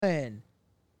And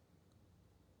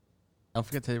Don't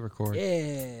forget to record.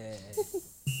 yeah.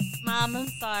 Mom, I'm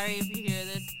sorry if you hear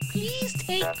this. Please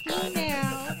take me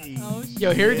now. Oh, shit.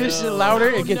 Yo, hear this shit louder,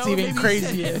 it gets no, even baby,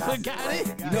 crazier. Got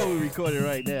it? You know we're recording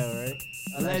right now, right?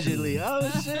 Allegedly. Oh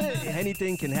shit.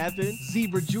 Anything can happen.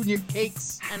 Zebra Junior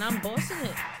Cakes. And I'm bossing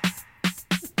it.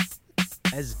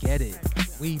 Let's get it.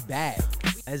 We back.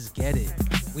 Let's get it.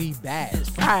 We back. It's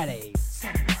Friday.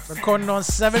 Recording on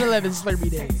 7-Eleven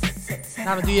Slurpee Day.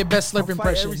 Now to do your best slurp Fight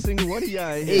impression. every single one of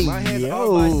y'all in here. My hands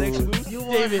yo. are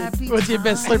bisexual. David, what's your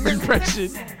best slurp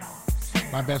impression?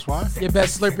 My best what? Your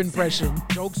best slurp impression.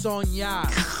 Joke's on ya.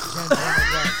 And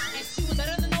she was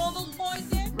better than all those boys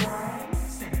then?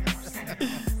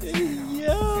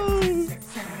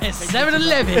 It's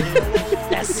 7-Eleven.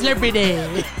 That's Slurpee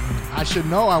Day. I should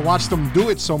know. I watched them do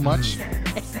it so much.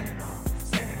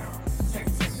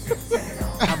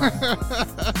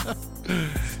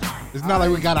 It's not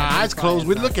like we got our eyes closed.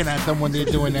 We're looking at them when they're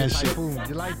doing that shit. Boom.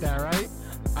 You like that, right?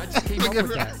 I just came up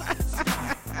with that.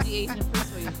 The Asian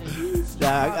persuasion.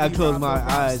 Nah, I close my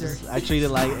eyes. I treat it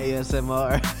like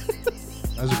ASMR.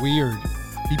 That's weird.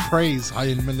 He prays.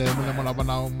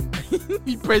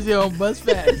 He prays your own bus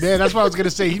fast. Yeah, that's what I was gonna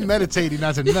say. He meditating,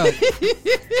 not a nut.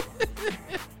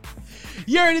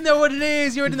 You already know what it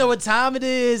is. You already know what time it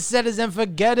is. Setters and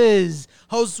forgetters.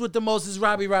 Hosts with the most is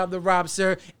Robbie Rob the Rob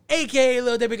Sir, a.k.a.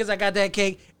 Lil Day because I got that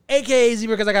cake, a.k.a.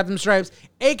 Zebra because I got them stripes,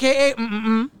 a.k.a.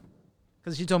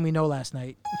 because she told me no last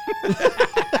night.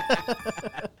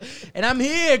 And I'm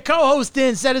here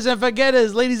co-hosting Setters and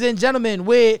Forgetters, ladies and gentlemen,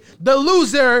 with the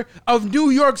loser of New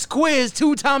York's quiz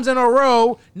 2 times in a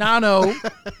row, Nano.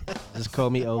 Just call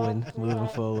me Owen. Moving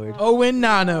forward. Owen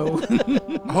Nano.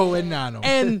 Oh, and Nano.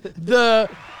 And the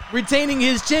retaining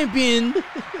his champion,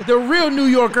 the real New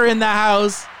Yorker in the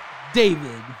house,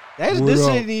 David. This What up?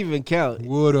 shouldn't even count.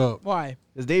 What up? Why?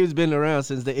 Because David's been around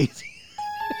since the 80s.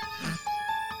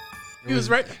 He was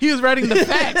right. He was writing the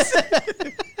facts.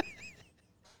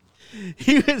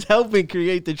 He was helping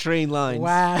create the train lines.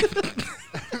 Wow.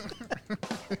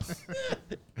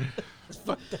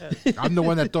 I'm the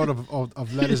one that thought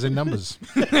of letters and numbers.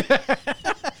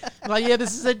 Like, yeah,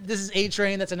 this is a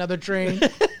train. That's another train.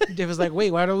 Dave was like,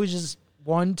 wait, why don't we just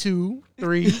 1, 2,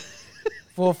 3,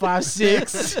 4, 5,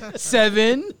 6,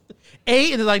 7,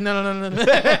 8? And they're like, no.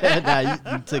 Nah,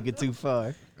 you took it too far.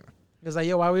 It was like,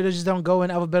 yo, why we just don't go in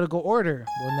alphabetical order?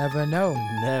 We'll never know.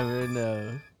 Never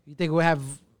know. You think we'll have,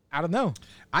 I don't know,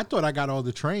 I thought I got all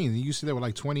the trains. You said there were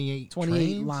like 28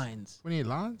 28 lines. 28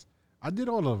 lines? I did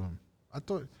all of them. I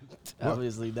thought, what?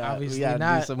 Obviously not. Obviously we gotta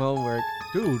not. do some homework.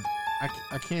 Dude, I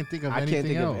can't think of I anything can't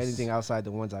think else. of anything outside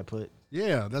the ones I put.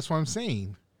 Yeah, that's what I'm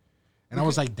saying. And I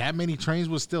was like, that many trains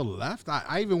was still left?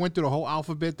 I even went through the whole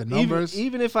alphabet, the numbers.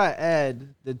 Even if I add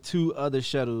the 2 other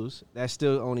shuttles, that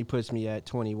still only puts me at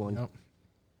 21. Yep.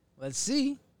 Let's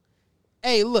see.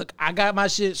 Hey, look, I got my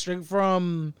shit straight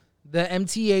from the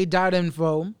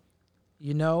MTA.info.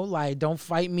 You know, like, don't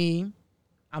fight me.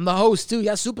 I'm the host, too.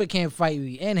 Y'all super can't fight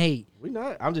me and hate. We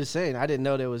not. I'm just saying. I didn't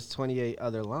know there was 28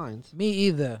 other lines. Me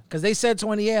either. Because they said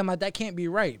 28. I'm like, that can't be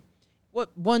right. What?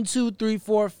 1, 2, 3,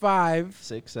 4, 5,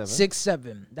 6, 7. 6,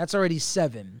 7. That's already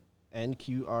 7.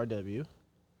 NQRW.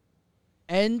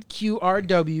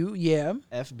 NQRW, yeah.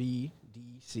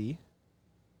 FBDC.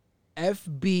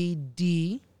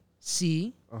 FBDC.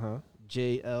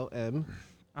 JLM.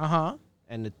 Uh-huh.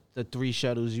 And the 3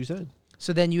 shuttles you said.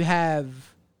 So then you have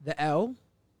the L.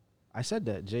 I said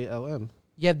that. JLM.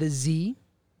 You have the Z.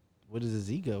 Where does the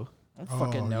Z go? I don't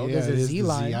fucking know. Yeah, There's it a is Z the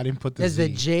line. I didn't put the There's Z. the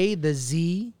J, the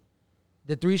Z,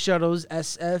 the 3 shuttles,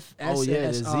 SF, S, Oh, yeah.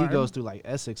 and The SR. Z goes through like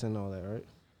Essex and all that, right?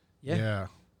 Yeah.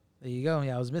 There you go.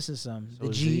 Yeah, I was missing some. So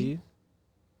The G. Z.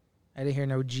 I didn't hear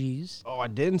no G's. Oh, I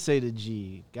didn't say the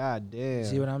G. God damn.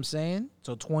 See what I'm saying?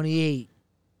 So 28.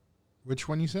 Which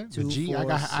one you said? The 2, G?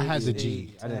 4, I had the 6,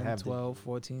 G. 8, I didn't 10, have the 12,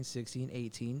 14, 16,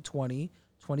 18, 20,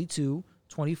 22,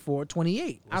 24, 28.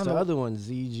 I What's don't the know. other one?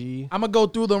 ZG. I'm going to go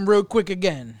through them real quick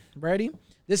again. Ready?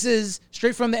 This is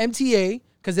straight from the MTA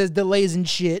because there's delays and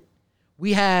shit.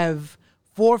 We have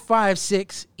 4, 5,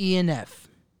 6, E and F.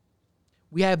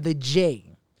 We have the J.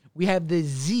 We have the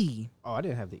Z. Oh, I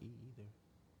didn't have the E either.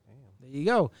 There you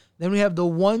go. Then we have the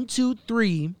 1, 2,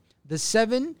 3, the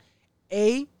 7,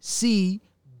 A, C,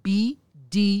 B,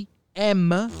 D, M.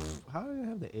 How did I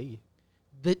have the A?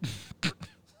 The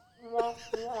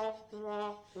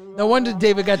No wonder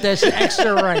David got that shit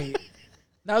extra right.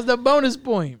 That was the bonus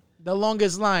point. The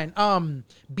longest line.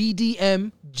 B, D,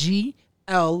 M, G,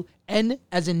 L, N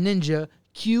as in ninja,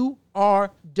 Q,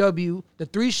 R, W. The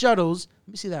 3 shuttles.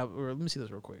 Let me see that. Or let me see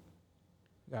this real quick.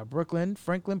 We got Brooklyn,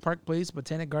 Franklin, Park Place,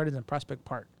 Botanic Gardens, and Prospect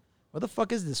Park. Where the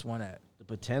fuck is this one at? The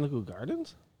Botanical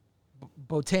Gardens?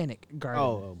 Botanic Garden.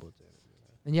 Oh, Botanic.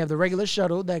 Then you have the regular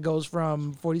shuttle that goes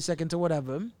from 42nd to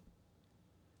whatever. Let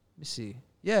me see.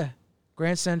 Yeah,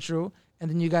 Grand Central. And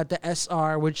then you got the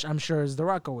SR, which I'm sure is the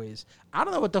Rockaways. I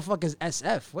don't know what the fuck is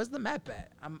SF. Where's the map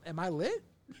at? Am I lit?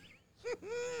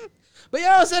 But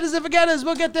yo, Setters and Forgetters,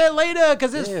 we'll get there later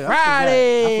because it's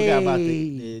Friday. I forgot about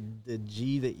the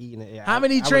G, the E, and the A. How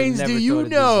many trains do you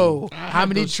know? How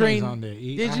many trains on there?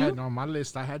 E. Did I you? had, on my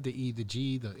list, I had the E, the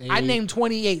G, the A. I named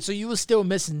 28, so you were still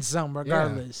missing some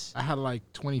regardless. I had like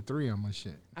 23 on my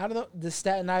shit. I don't know. The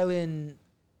Staten Island,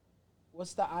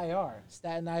 what's the IR?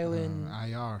 Staten Island.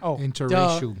 IR. Oh,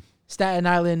 Interracial. duh. Staten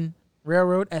Island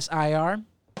Railroad, SIR.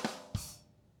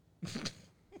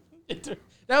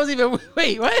 That was even,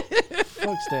 wait, what?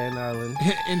 Fuck Staten Island.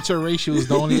 Interracial is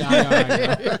the only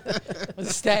IR.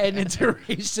 Staten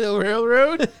Interracial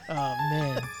Railroad? Oh,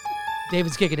 man.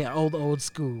 David's kicking it old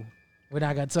school. We're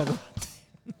not going to talk about that.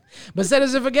 But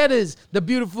Setters and Forgetters, the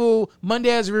beautiful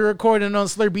Monday as we're recording on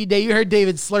Slurpee Day. You heard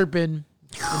David slurping,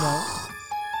 you know.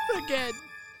 Again.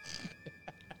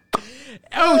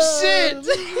 Oh, shit.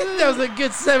 That was a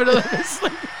good 7-Eleven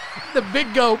slurp. The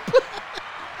big gulp.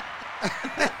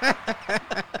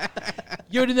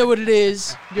 You already know what it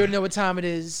is. You already know what time it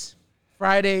is.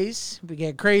 Fridays, we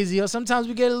get crazy. Or sometimes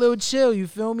we get a little chill, you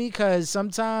feel me? Because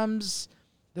sometimes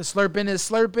the slurping is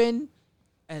slurping.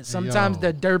 And sometimes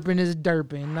the derping is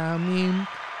derping. You know what I mean?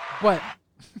 But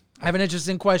I have an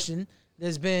interesting question.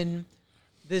 There's been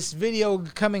this video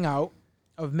coming out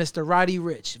of Mr. Roddy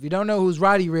Ricch. If you don't know who's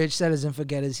Roddy Ricch, Setters and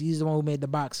Forgetters, he's the one who made the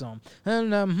box song. In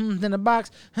the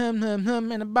box, in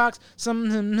the box,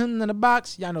 in the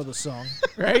box. Y'all know the song,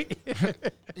 right? I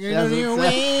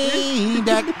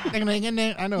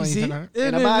know. You see? In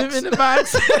In the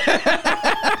box.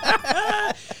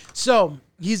 So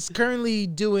he's currently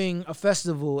doing a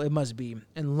festival, it must be,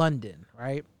 in London,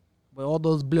 right? With all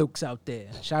those blokes out there.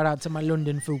 Shout out to my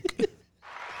London folk.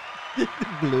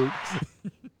 Blue.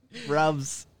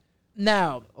 Bruvs.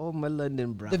 Now, Oh, my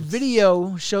London bruvs. the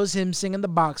video shows him singing the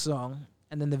box song,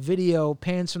 and then the video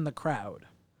pans from the crowd,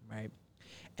 right?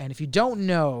 And if you don't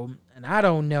know, and I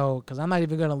don't know, because I'm not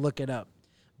even going to look it up,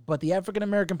 but the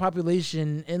African-American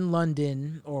population in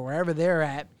London, or wherever they're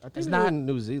at, I think is they're not in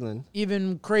New Zealand.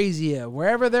 even crazier.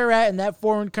 Wherever they're at in that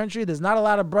foreign country, there's not a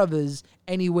lot of brothers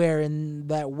anywhere in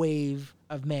that wave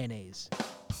of mayonnaise.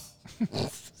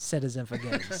 Setters and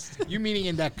Forgetters. You meaning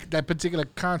in that particular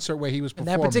concert where he was In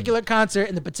performing? that particular concert,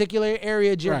 in the particular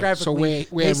area geographically. So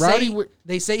where Roddy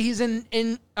they say he's in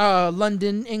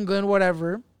London, England,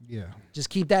 whatever. Yeah. Just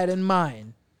keep that in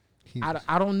mind.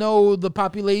 I don't know the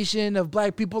population of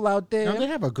black people out there. No, they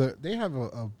have a good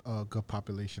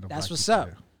population of That's black what's people up.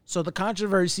 there. So the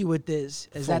controversy with this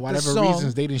is For that whatever the song,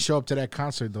 reasons they didn't show up to that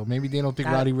concert though. Maybe they don't think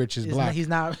Roddy Ricch is black. He's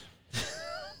not.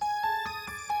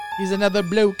 He's another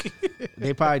bloke.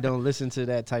 They probably don't listen to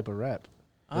that type of rap.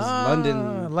 'Cause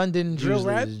London drill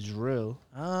usually rap. is drill.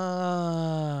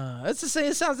 It's the same.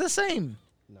 It sounds the same.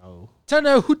 No. Turn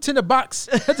the hoot in the box.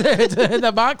 In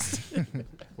the box.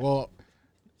 Well,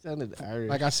 Sounded Irish.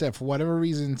 like I said, for whatever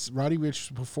reasons, Roddy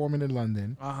Ricch was performing in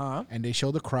London, and they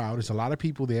showed the crowd. There's a lot of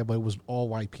people there, but it was all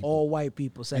white people, All white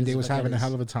people. and they was having a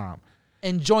hell of a time.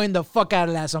 enjoying the fuck out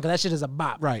of that song because that shit is a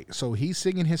bop. Right. So he's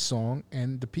singing his song,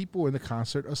 and the people in the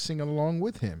concert are singing along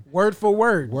with him, Word for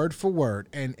word. word for word.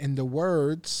 And in the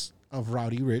words of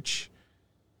Roddy Ricch,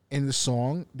 in the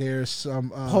song, there's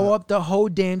some Pull up the whole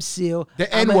damn seal.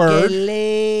 The I'ma N-word. get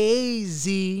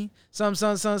lazy. Some.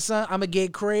 I'ma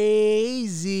get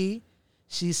crazy.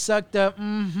 She sucked up.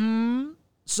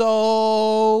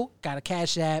 So got a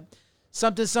cash app.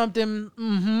 Something.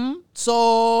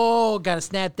 So gotta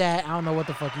snap that. I don't know what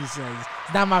the fuck he says.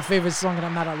 It's not my favorite song, and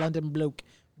I'm not a London bloke.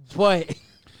 But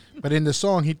But in the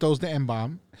song, he throws the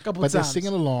M-bomb. Couple but they're times.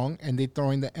 singing along, and they're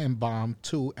throwing the M-bomb,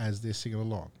 too, as they're singing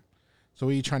along. So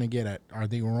what are you trying to get at? Are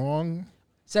they wrong?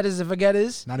 Setters and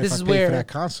Forgetters. Not This if is I paid where for that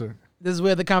concert. this is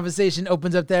where the conversation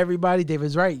opens up to everybody.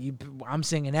 David's right. I'm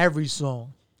singing every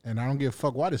song. And I don't give a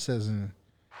fuck what it says and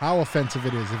how offensive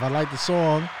it is. If I like the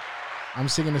song, I'm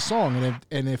singing the song.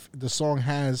 And if the song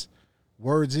has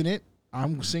words in it,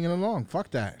 I'm singing along.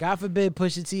 Fuck that. God forbid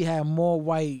Pusha T had more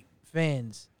white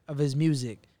fans of his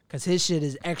music because his shit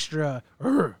is extra.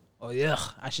 Oh, yeah,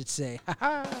 I should say.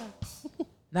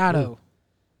 Nah, though.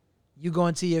 You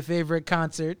going to your favorite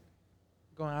concert.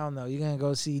 I don't know. You're going to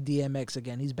go see DMX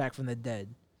again. He's back from the dead.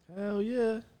 Hell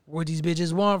yeah. What these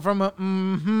bitches want from a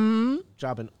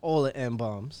Dropping all the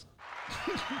M-bombs.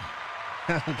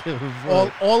 I don't give a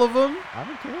fuck. all of them? I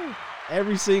don't care.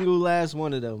 Every single last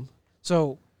one of them.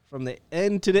 So From the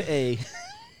N to the A.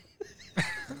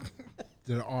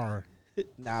 To the R.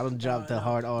 Nah, I don't drop the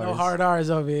hard R's. No hard R's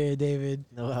over here, David.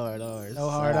 No hard R's. No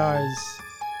hard R's.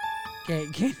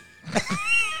 Can't.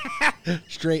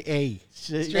 Straight A.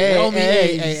 Shit. Straight only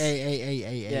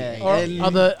A's. Yeah. Or And-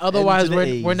 otherwise, and to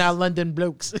the we're A's. not London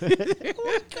blokes. We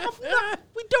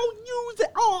don't use the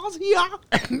R's here.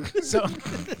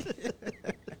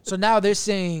 So now they're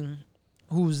saying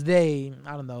who's they?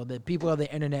 I don't know. The people of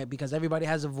the internet, because everybody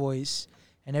has a voice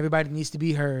and everybody needs to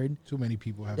be heard. Too many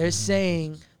people have. They're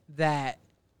saying that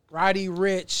Roddy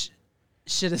Ricch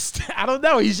should have. I don't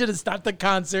know. He should have stopped the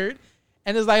concert.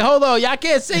 And it's like, hold on, y'all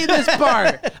can't say this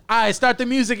part. All right, start the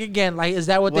music again. Like, is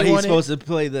that what What, they he's wanted? supposed to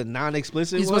play the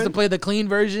non-explicit He's supposed to one? play the clean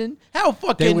version? Hell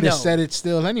fucking They would no. have said it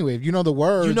still anyway. If you know the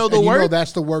words, You know the and you know word?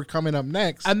 that's the word coming up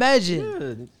next.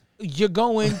 Imagine you're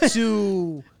going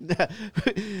to...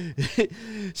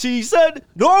 She said,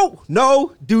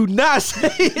 no, do not say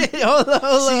it. Hold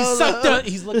on, She sucked up.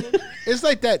 He's looking... It's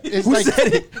like that. It's Who like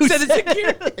said it? Who said it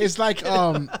secure? it's like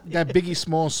that Biggie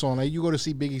Smalls song. Like you go to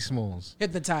see Biggie Smalls.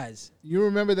 Hypnotize. You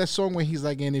remember that song where he's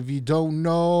like, and if you don't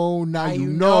know, now you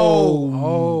know.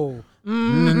 know. Oh.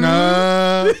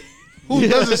 Nah. Who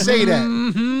doesn't say that?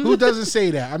 Who doesn't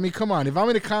say that? I mean, come on. If I'm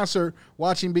in a concert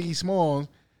watching Biggie Smalls,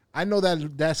 I know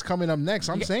that that's coming up next.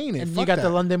 I'm saying it. And Fuck you got that. the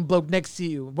London bloke next to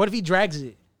you. What if he drags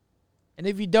it? And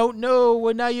if you don't know,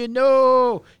 well, now you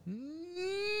know.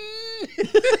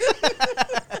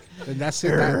 And that's it.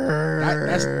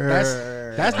 That's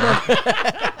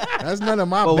none of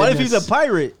my But what if he's a business.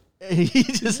 pirate? He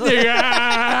just like,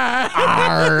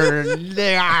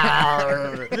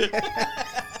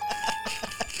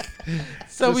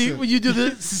 So Listen. when you do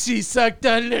the she sucked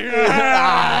on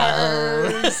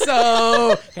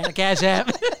so kind of cash app.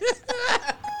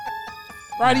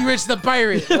 Roddy Ricch the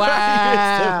pirate. It's a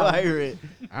Wow. pirate.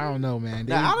 I don't know, man.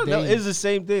 They- Now, I don't know. they- It's the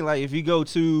same thing. Like if you go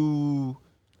to,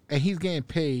 and he's getting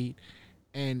paid,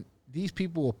 and these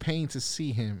people are paying to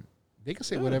see him. They can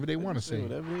say whatever they want to say.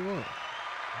 whatever they want.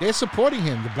 They're supporting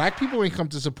him. The black people ain't come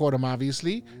to support him,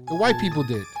 obviously. The white people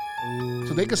did.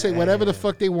 So they can say whatever the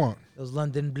fuck they want. Those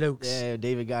London blokes. Yeah,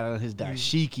 David got on his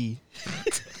dashiki.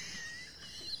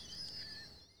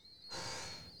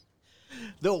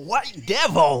 The white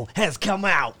devil has come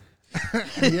out.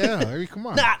 Yeah, I mean, come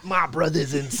on. Not my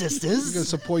brothers and You can sisters.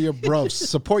 support your bruvs.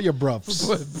 Support your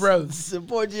bruvs. Bros.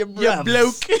 Support your Yeah,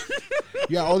 brothers. bloke.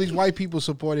 Yeah, all these white people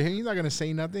supported him. He's not gonna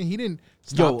say nothing. He didn't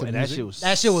stop Yo, the and that music. shit was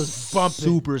That shit was bumping.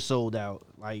 super sold out.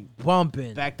 Like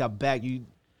Bumping. back to back, you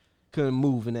couldn't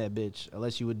move in that bitch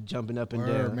unless you were jumping up and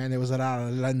Word, down. man, there was a lot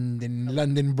of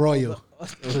London broil.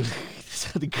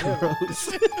 The girls.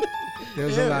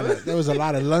 There was a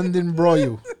lot of London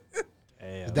broil.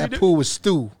 Damn. That pool was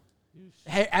stew.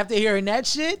 Hey, after hearing that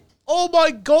shit, oh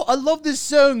my god, I love this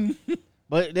song.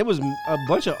 But there was a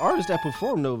bunch of artists that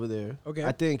performed over there. Okay.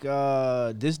 I think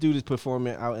this dude is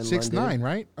performing out in 6ix9ine, London.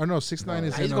 right? Oh no, 6ix9ine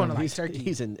is He's in going to like He's Turkey.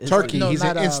 He's in Turkey. No, He's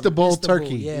in not, Istanbul, Istanbul,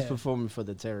 Turkey. yeah. He's performing for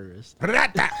the terrorists.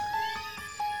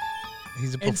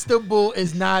 He's a Istanbul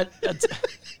is not.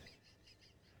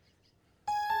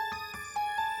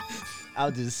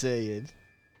 I'll just say it.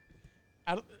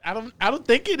 I don't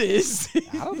think it is.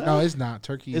 I don't know. No, it's not.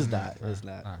 Turkey. It's is not. It's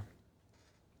not. Nah.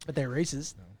 But they're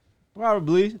racist.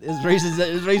 Probably. It's racism.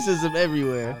 It's racism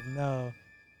everywhere. No.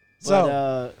 But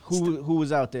So who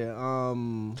was out there?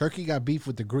 Turkey got beef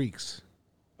with the Greeks.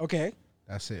 okay.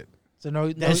 That's it. So no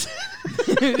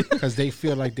Because they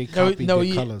feel like they copied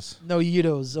their colors. no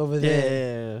Euros over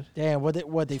there. Yeah. Damn,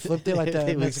 what they flipped it like the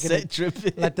They was Mexican set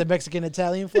tripping. like the Mexican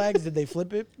Italian flags? Did they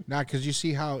flip it? Nah, because you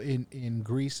see how in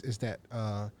Greece is that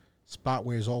spot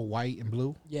where it's all white and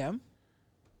blue. Yeah.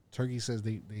 Turkey says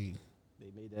they They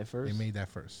made that first. made that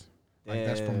first. Like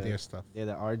that's from their stuff. They're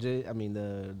the RJ. I mean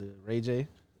the Ray J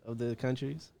of the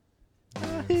countries. I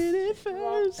hit it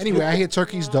first. Anyway, I hear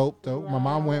Turkey's dope though. My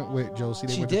mom went with Josie.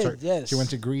 They She went did, to Turkey. yes. She went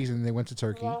to Greece and they went to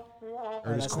Turkey.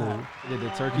 Heard it's that's cool. not- Did the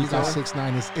turkey He's got song?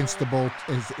 6ix9ine is Istanbul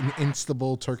is an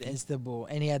Istanbul Turkey. Istanbul,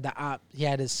 and he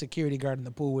had his security guard in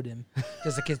the pool with him,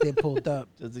 just in case they pulled up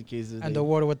Just in case it's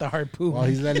underwater with the harpoon. Well,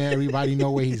 he's letting everybody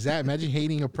know where he's at. Imagine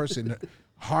hating a person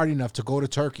hard enough to go to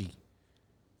Turkey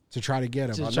to try to get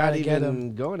him. Just I'm try not to get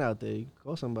even going out there.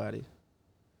 Call somebody.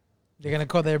 They're gonna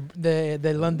call their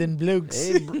London blokes.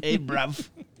 Hey, hey, bruv.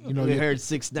 You know, we you, heard you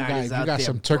 6ix9ine got, is you out got there.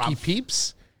 some turkey bruv.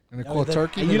 peeps, and they're Oh, called the-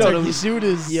 turkey. you You know know, them- turkey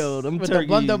shooters. Yo, them with turkeys. the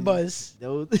blunderbuss.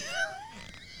 Those-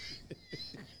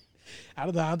 I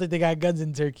don't know. I don't think they got guns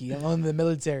in Turkey. I'm on the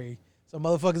military, so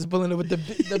motherfuckers pulling it with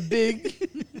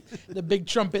the big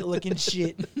trumpet looking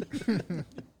shit.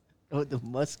 Oh, the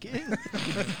musket.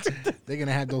 They're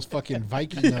gonna have those fucking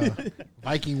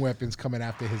Viking weapons coming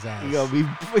after his ass. You gonna be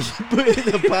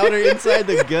putting the powder inside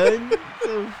the gun? What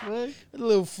the fuck? A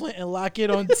little flint and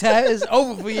locket on tap is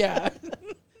over for y'all.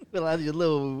 Fill out your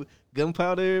little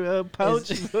gunpowder pouch.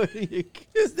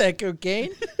 Is that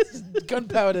cocaine?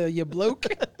 Gunpowder, you bloke.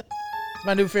 It's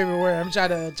my new favorite word. I'm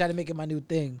trying to make it my new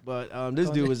thing. But this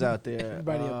dude was out there.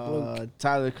 Everybody a bloke.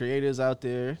 Tyler, the Creator's out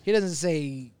there. He doesn't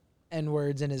say N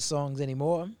words in his songs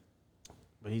anymore.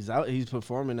 But he's out. He's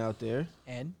performing out there.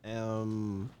 And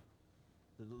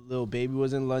The Lil Baby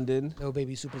was in London. Lil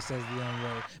Baby Super says the N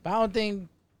word, but I don't think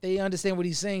they understand what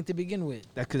he's saying to begin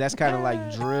with. Because that's kind of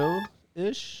like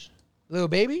drill-ish. Lil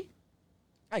Baby,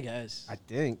 I guess. I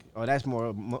think. Oh, that's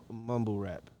more mumble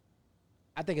rap.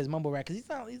 I think it's mumble rap because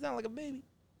he's not like a baby.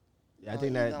 Yeah, I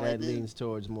think he's that not like this. leans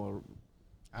towards more.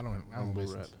 I don't Mumble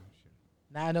listen rap. to that shit.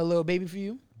 Now I know Lil Baby for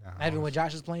you. Nah, Not even when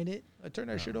Josh is playing it. Turn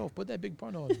that shit off. Put that big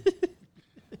pun on.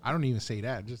 I don't even say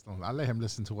that. Just don't. I let him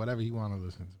listen to whatever he want to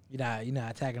listen to. You're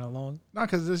not tagging along. No,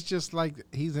 because it's just like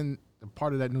he's in a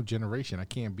part of that new generation. I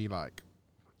can't be like,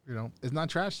 it's not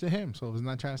trash to him. So if it's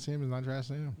not trash to him, it's not trash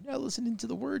to him. You're not listening to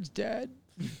the words, Dad.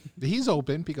 He's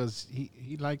open because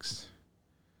he likes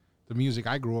the music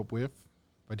I grew up with,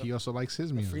 but he also likes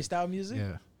his music. Freestyle music.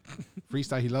 Yeah.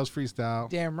 Freestyle. He loves freestyle.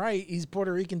 Damn right. He's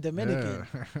Puerto Rican Dominican.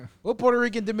 Yeah. What Puerto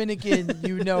Rican Dominican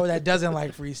that doesn't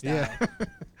like freestyle? Yeah.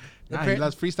 Nah, he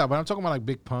loves freestyle, but I'm talking about like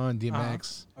Big Pun,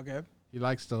 DMX. Okay. He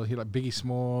like Biggie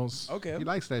Smalls. Okay. He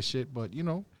likes that shit, but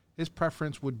his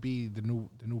preference would be the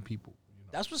new people.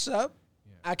 That's what's up.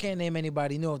 Yeah. I can't name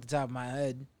anybody new off the top of my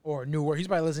head or newer. He's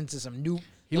probably listening to some new.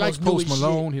 He likes Post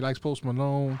Malone. He likes Post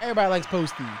Malone. Everybody likes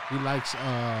Posty. He likes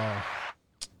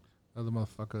other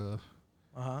motherfucker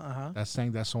that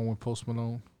sang that song with Post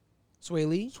Malone. Sway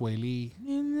Lee. Sway Lee.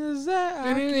 He's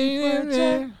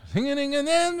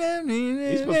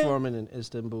performing in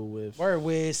Istanbul with. Word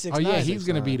with 6ix9ine. Oh yeah, he's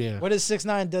gonna be there. What is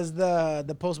 6ix9ine does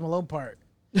the Post Malone part?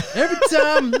 Every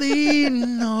time I'm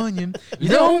leaning on you, you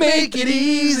don't make it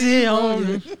easy on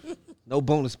you. No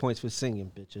bonus points for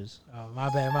singing, bitches. Oh, my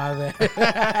bad.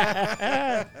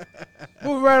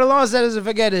 Moving right along, setters and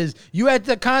forgetters. You at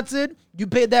the concert, you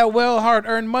paid that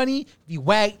hard-earned money. You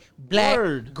white,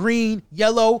 black, green,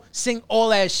 yellow, sing all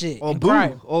that shit. Or and boo.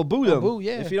 cry. Or boo them. Boo,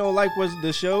 yeah. If you don't like what's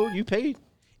the show, you paid.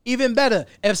 Even better,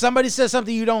 if somebody says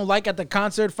something you don't like at the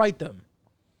concert, fight them.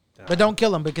 But don't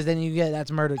kill them because then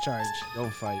that's murder charge.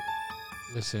 Don't fight.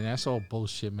 Listen, that's all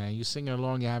bullshit, man. You singing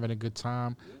along, you're having a good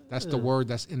time. That's the word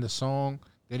that's in the song.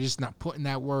 They're just not putting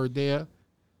that word there.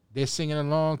 They're singing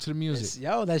along to the music.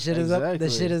 That shit is up.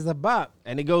 That shit is a bop.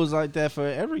 And it goes like that for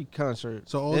every concert.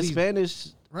 So all there's these Spanish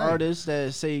artists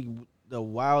that say the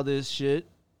wildest shit.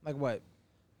 Like what?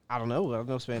 I don't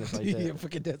know Spanish like that.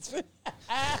 Fucking that's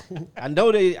I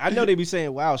know they be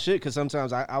saying wild shit because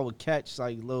sometimes I would catch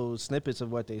like little snippets of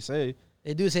what they say.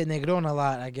 They do say negron a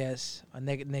lot, I guess. Or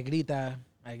negrita,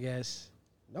 I guess.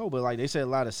 No, but like they say a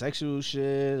lot of sexual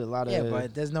shit, a lot of. Yeah,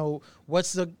 but there's no.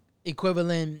 What's the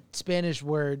equivalent Spanish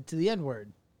word to the N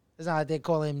word? It's not like they're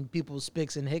calling people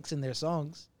Spicks and Hicks in their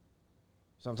songs.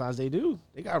 Sometimes they do.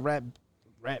 They got rap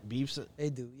beefs. They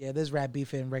do. Yeah, there's rap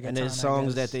beef in reggaeton. And there's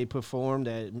songs that they perform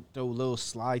that throw little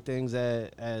sly things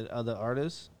at other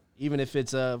artists. Even if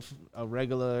it's a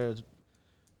regular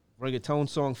reggaeton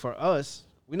song for us,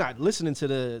 we're not listening to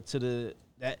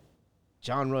that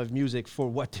genre of music for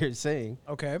what they're saying.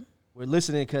 Okay. We're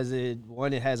listening because it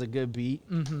has a good beat,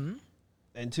 and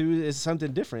two, it's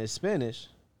something different. It's Spanish,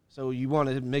 so you want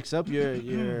to mix up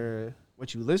your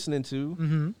what you listening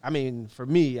to. I mean, for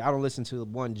me, I don't listen to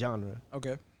one genre.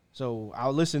 Okay. So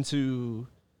I'll listen to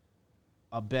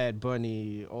a Bad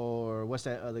Bunny or what's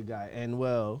that other guy,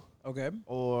 Anuel. Okay.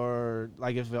 Or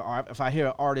like if I hear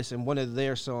an artist in one of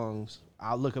their songs,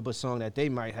 I'll look up a song that they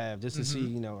might have just to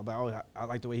see, about, I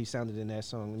like the way he sounded in that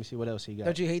song. Let me see what else he got.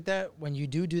 Don't you hate that when you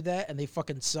do that and they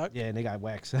fucking suck? Yeah, and they got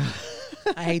wax.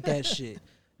 I hate that shit.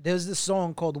 There's this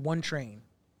song called One Train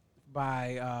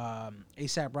by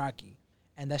A$AP Rocky.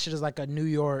 And that shit is like a New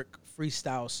York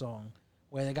freestyle song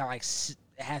where they got like, it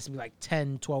has to be like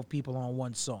 10, 12 people on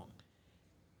one song.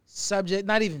 Subject,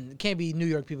 not even, it can't be New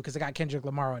York people because they got Kendrick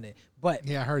Lamar on it. But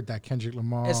yeah, I heard that Kendrick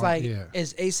Lamar. it's like,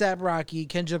 it's A$AP Rocky,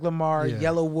 Kendrick Lamar,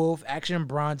 Yellow Wolf, Action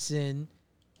Bronson.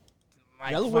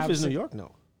 Like Yellow Wolf is New York?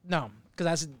 No,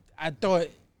 because I thought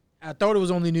it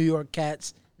was only New York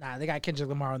cats. Nah, they got Kendrick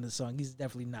Lamar on the song. He's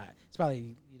definitely not. It's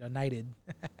probably knighted.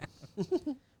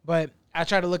 But I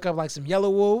tried to look up like some Yellow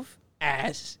Wolf,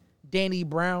 Danny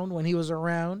Brown when he was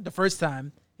around the first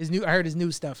time. I heard his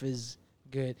new stuff is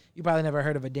good. You probably never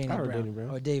heard of a Danny Brown.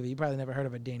 Or David, you probably never heard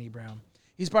of a Danny Brown.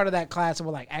 He's part of that class of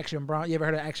like Action Bronson. You ever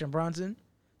heard of Action Bronson?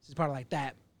 He's part of like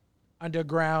that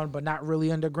underground but not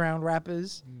really underground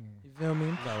rappers. You feel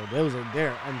me? No,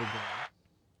 they're underground.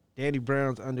 Danny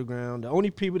Brown's underground. The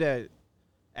only people that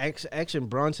Action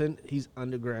Bronson, he's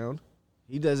underground.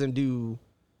 He doesn't do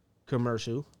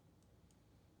commercial.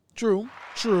 True.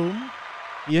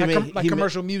 Like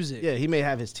commercial music. Yeah, he may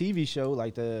have his TV show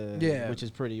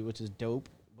which is dope.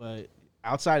 But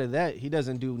outside of that, he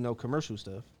doesn't do no commercial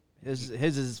stuff.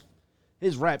 His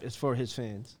rap is for his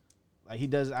fans. Like he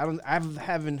does. I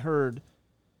haven't heard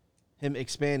him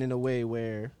expand in a way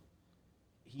where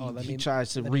he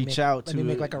tries to reach out to. Let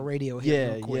me make like a radio hit.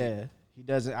 Yeah, real quick. yeah. He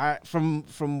doesn't.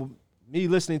 From me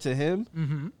listening to him.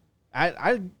 Mm-hmm.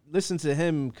 I listen to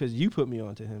him because you put me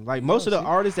on to him. Like most of the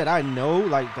artists that I know,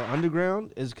 like the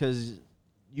underground, is because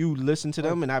you listen to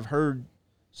them and I've heard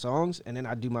songs, and then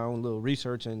I do my own little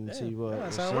research and see what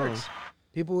that's what how it songs. works.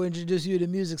 People who introduce you to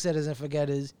music setters and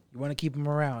forgetters, you want to keep them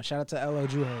around. Shout out to L.O.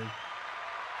 Juherd.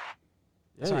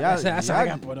 Yeah, That's how I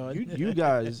got put on. You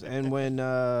guys, and when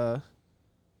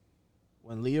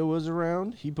Leo was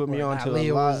around, he put me on to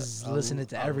Leo a lot. was listening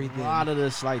to everything. A lot of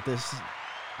this, like this.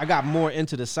 I got more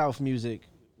into the South music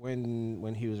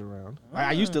when he was around. Like,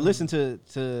 I used to listen to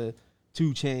 2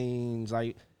 Chainz,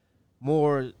 like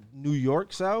more New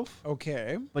York South.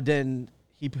 Okay. But then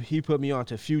he put me on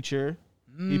to Future.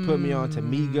 He put me on to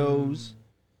Migos.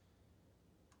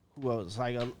 Who else?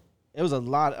 It was a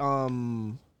lot.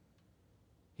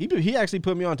 He actually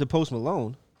put me on to Post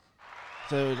Malone.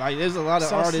 So like, there's a lot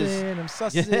of artists. I'm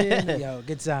sussing. Yo,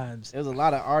 good times. There's a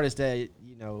lot of artists that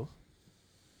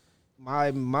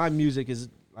my music is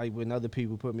like when other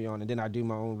people put me on, and then I do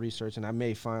my own research, and I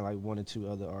may find like 1 or 2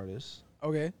 other artists.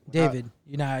 Okay, David,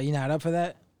 you not up for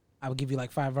that? I would give you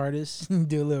like 5 artists.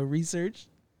 Do a little research.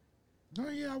 Oh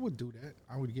yeah, I would do that.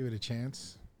 I would give it a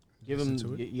chance. You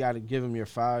got to give them your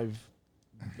 5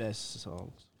 best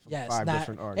songs. From Yes, 5 not,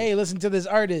 different artists. hey, listen to this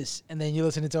artist, and then you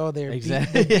listen to all their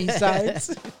Exactly.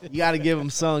 B-sides. You got to give him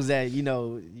songs that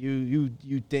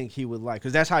you think he would like,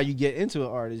 because that's how you get into an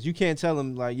artist. You can't tell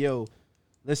him like, yo,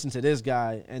 listen to this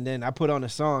guy, and then I put on a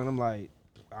song and I'm like,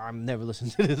 I'm never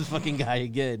listening to this fucking guy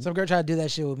again. Some girl tried to do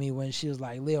that shit with me when she was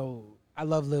like, Leo, I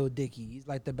love Lil Dicky. He's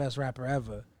like the best rapper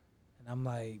ever. And I'm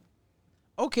like,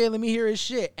 okay, let me hear his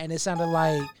shit. And it sounded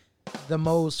like the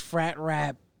most frat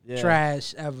rap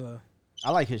trash ever.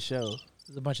 I like his show.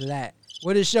 There's a bunch of that.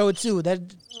 What his show too?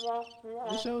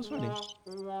 His show is funny.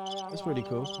 That's pretty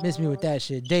cool. Miss me with that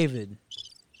shit. David.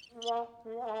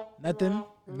 Nothing?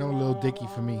 No Lil Dicky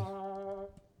for me.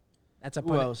 That's a Who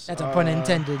pun. else? That's a pun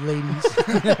intended, ladies.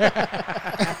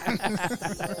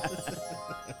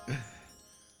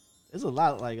 There's a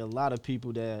lot of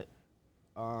people that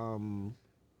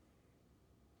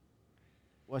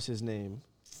what's his name?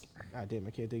 God damn,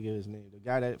 I can't think of his name. The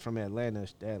guy that from Atlanta,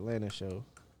 the Atlanta show.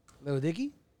 Lil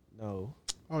Dicky? No.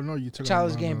 Oh no, you took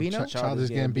Childish Gambino? Childish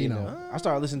Gambino. I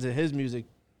started listening to his music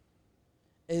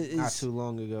not It's, too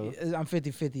long ago. I'm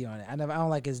 50-50 on it. I don't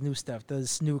like his new stuff.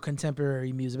 This new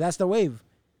contemporary music. That's the wave.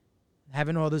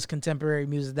 Having all this contemporary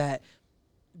music that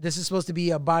this is supposed to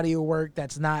be a body of work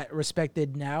that's not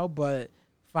respected now, but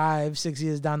 5-6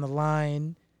 years down the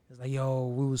line, it's like, yo,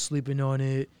 we was sleeping on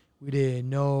it. We didn't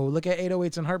know. Look at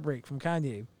 808s and Heartbreak from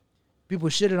Kanye. People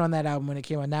shitted on that album when it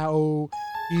came out. Now,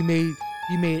 he made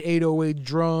 808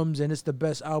 drums and it's the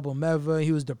best album ever.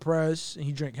 He was depressed and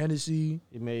he drank Hennessy.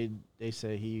 They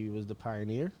say he was the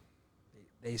pioneer.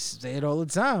 They say it all the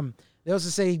time. They also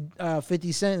say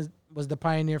 50 Cent was the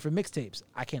pioneer for mixtapes.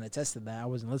 I can't attest to that. I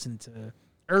wasn't listening to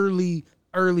early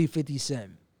 50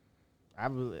 Cent.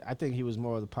 I think he was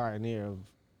more of the pioneer of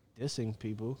dissing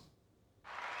people.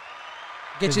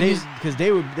 Because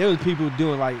there were people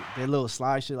doing like their little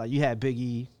slide shit. Like you had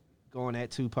Biggie going at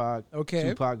Tupac,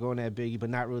 Tupac going at Biggie, but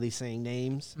not really saying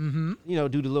names. Mm-hmm.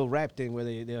 Do the little rap thing where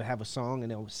they'll have a song and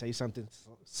they'll say something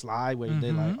slide where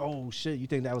they're like, oh shit, you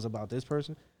think that was about this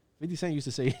person? 50 Cent used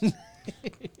to say he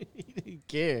didn't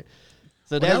care.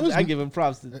 So I give him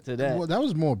props to that. Well, that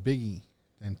was more Biggie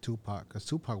than Tupac, because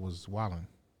Tupac was wilding.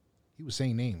 He was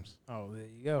saying names. Oh, there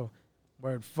you go.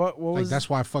 Word. Fuck. What was? That's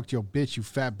why I fucked your bitch, you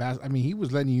fat bastard. I mean, he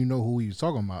was letting you know who he was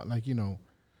talking about. Like,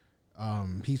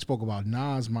 he spoke about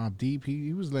Nas, Mobb Deep.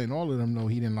 He was letting all of them know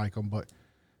he didn't like him. But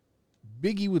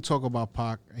Biggie would talk about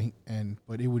Pac,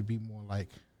 but it would be more like.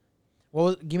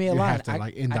 Well, give me a you line. have to,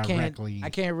 like, indirectly.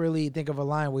 I can't really think of a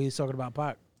line where he's talking about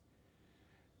Pac.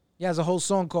 He has a whole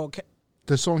song called.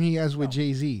 The song he has with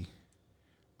Jay-Z.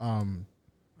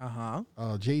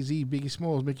 Jay-Z, Biggie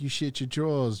Smalls, make you shit your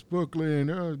drawers. Brooklyn,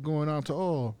 going out to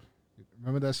all.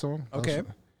 Remember that song? Okay.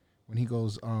 When he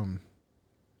goes,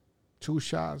 2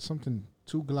 shots, something,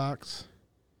 2 Glocks.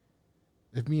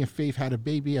 If me and Faith had a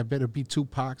baby, I better be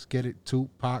Tupac's. Get it,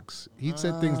 Tupac's. He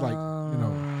said things like,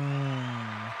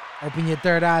 Open your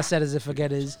third eye, setters and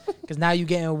forgetters, because now you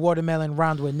getting watermelon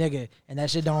rhymed with nigga, and that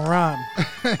shit don't rhyme.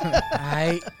 All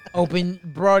right?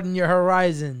 Broaden your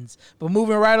horizons. But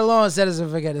moving right along, setters and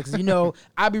forgetters, because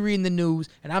I be reading the news,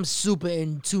 and I'm super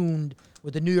in tuned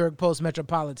with the New York Post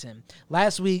Metropolitan.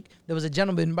 Last week, there was a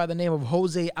gentleman by the name of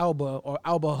Jose Alba, or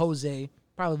Alba Jose,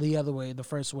 probably the other way, the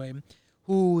first way,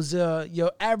 who's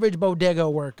your average bodega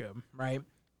worker, right?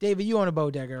 David, you own a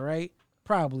bodega, right?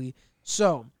 Probably.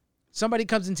 So somebody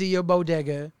comes into your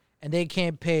bodega and they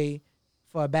can't pay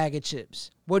for a bag of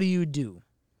chips. What do you do?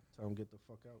 Tell them get the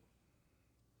fuck out.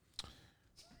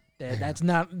 That's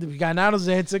not, we got Nano's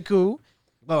answer, cool.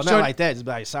 Well, not like that. Just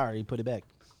be like, sorry, put it back.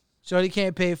 Shorty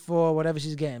can't pay for whatever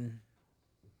she's getting.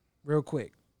 Real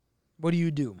quick. What do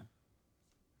you do?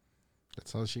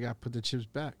 that's all she got. Put the chips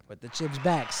back. Put the chips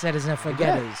back, setters and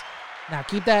forgetters. Now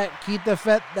keep that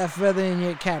feather in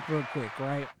your cap real quick,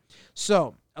 right?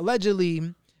 So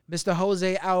allegedly, Mr.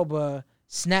 Jose Alba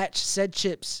snatched said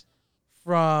chips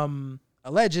from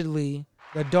allegedly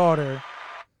the daughter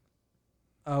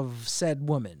of said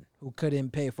woman who couldn't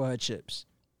pay for her chips.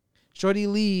 Shorty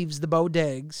leaves the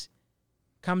bodegs,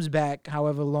 comes back,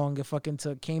 however long it fucking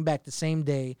took, came back the same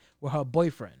day with her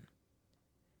boyfriend.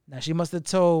 Now she must have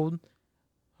told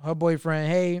her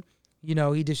boyfriend, hey, he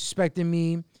disrespected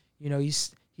me.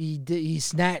 He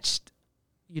snatched.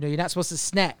 You're not supposed to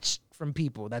snatch from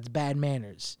people. That's bad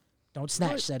manners. Don't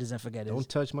snatch, setters and forgetters. Don't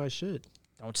touch my shit.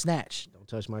 Don't snatch. Don't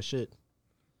touch my shit.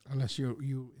 Unless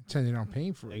you intended on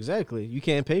paying for it. Exactly. You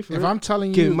can't pay for it. If I'm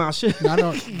telling give you, me my shit.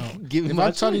 no. Give me If my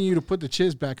I'm telling shit. you to put the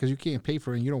chips back because you can't pay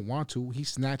for it and you don't want to, he's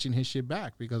snatching his shit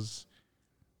back because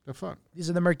the fuck. These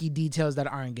are the murky details that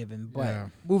aren't given. But Yeah.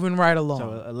 moving right along.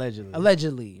 So allegedly.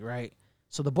 Allegedly, right?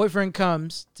 So the boyfriend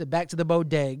comes back to the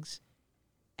bodegs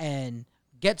and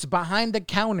gets behind the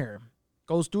counter,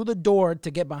 goes through the door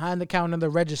to get behind the counter, the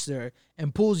register,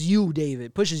 and pushes you,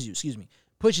 David.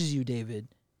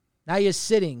 Now you're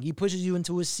sitting. He pushes you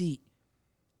into a seat,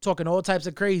 talking all types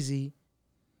of crazy,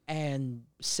 and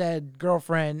said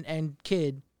girlfriend and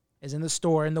kid is in the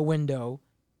store in the window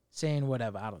saying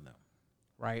whatever. I don't know,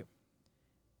 right?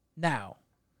 Now,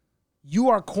 you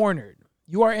are cornered.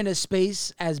 You are in a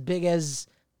space as big as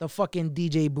the fucking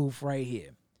DJ booth right here.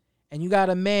 And you got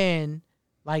a man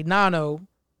like Nano,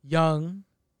 young,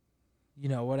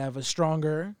 whatever,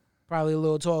 stronger, probably a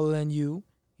little taller than you.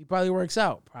 He probably works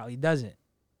out, probably doesn't.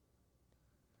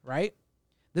 Right?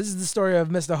 This is the story of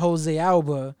Mr. Jose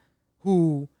Alba,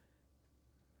 who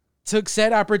took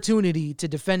said opportunity to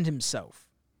defend himself.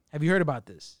 Have you heard about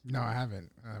this? No, I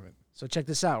haven't. So check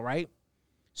this out, right?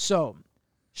 So,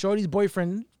 Shorty's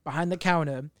boyfriend behind the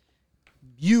counter,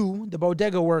 you, the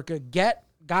bodega worker,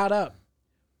 got up,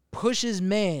 pushes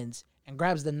mans, and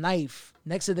grabs the knife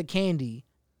next to the candy,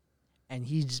 and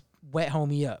he just wet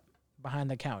homie up behind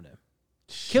the counter.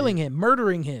 Killing him,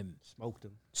 murdering him. Smoked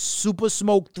him. Super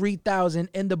Smoke 3000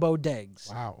 in the bodegs.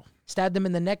 Wow. Stabbed him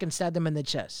in the neck and stabbed him in the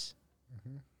chest.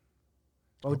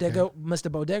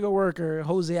 Mr. Bodega worker,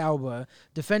 Jose Alba,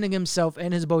 defending himself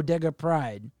and his bodega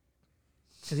pride.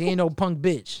 Because he ain't no punk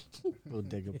bitch.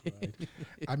 Bodega pride.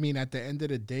 I mean, at the end of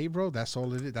the day, bro, that's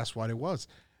all it is. That's what it was.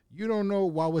 You don't know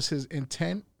what was his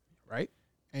intent, Right?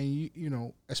 and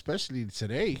you especially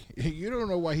today, you don't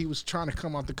know what he was trying to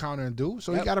come out the counter and do.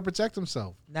 So he got to protect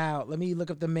himself. Now, let me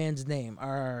look up the man's name.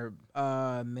 Our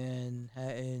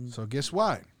Manhattan, So guess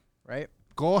what? right?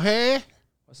 Go ahead.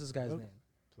 What's this guy's name?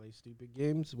 Play stupid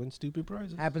games, win stupid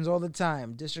prizes. Happens all the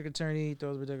time. District attorney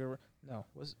throws bodega. No,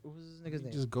 what's this nigga's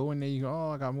name? Just go in there. You go.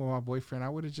 Oh, I got more with my boyfriend. I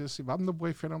would have just. If I'm the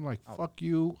boyfriend, I'm like, Oh. fuck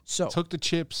you. So, Took the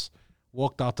chips,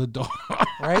 walked out the door.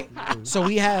 right? So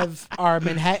we have our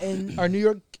New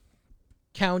York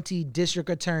County District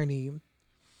Attorney,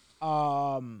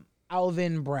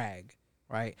 Alvin Bragg,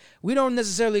 right? We don't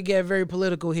necessarily get very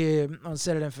political here on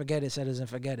Setters and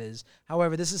Forgetters.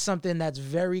 However, this is something that's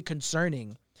very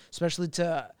concerning, especially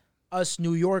to us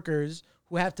New Yorkers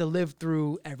who have to live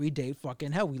through everyday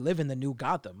fucking hell. We live in the new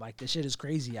Gotham. Like, this shit is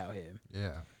crazy out here.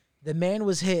 Yeah. The man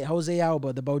was hit, Jose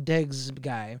Alba, the bodegas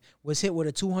guy, was hit with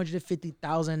a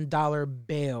 $250,000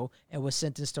 bail and was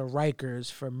sentenced to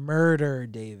Rikers for murder,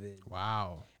 David.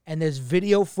 Wow. And there's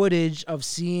video footage of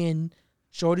seeing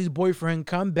Shorty's boyfriend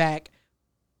come back,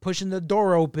 pushing the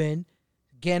door open,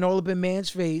 getting all up in man's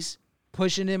face,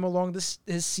 pushing him along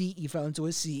his seat. He fell into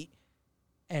his seat.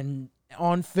 And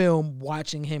on film,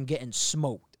 watching him getting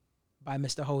smoked by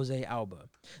Mr. Jose Alba.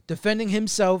 Defending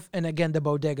himself and, again, the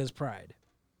bodega's pride.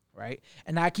 Right?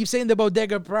 And I keep saying the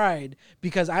bodega pride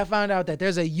because I found out that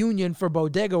there's a union for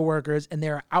bodega workers and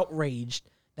they're outraged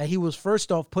that he was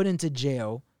first off put into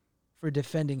jail for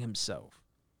defending himself.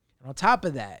 And on top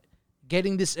of that,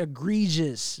 getting this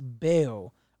egregious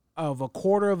bail of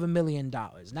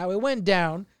 $250,000. Now, it went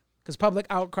down because public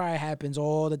outcry happens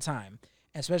all the time,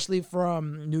 especially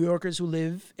from New Yorkers who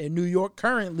live in New York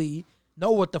currently know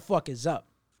what the fuck is up.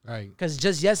 Right. Because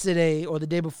just yesterday or the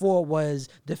day before was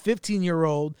the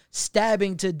 15-year-old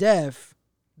stabbing to death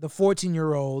the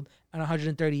 14-year-old on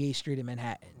 138th Street in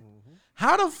Manhattan.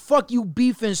 How the fuck you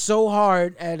beefing so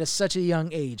hard at such a young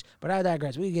age? But I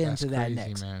digress. We can get That's into that crazy,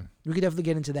 next. man. We could definitely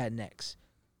get into that next.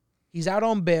 He's out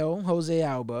on bail, Jose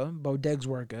Alba, Bodeg's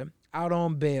worker, out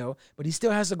on bail, but he still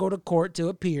has to go to court to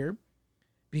appear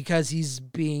because he's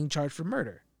being charged for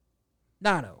murder.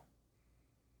 Nano,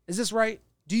 is this right?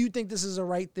 Do you think this is a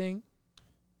right thing?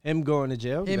 Him going to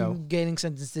jail? Him No. getting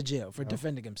sentenced to jail for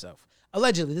defending himself.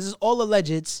 Allegedly. This is all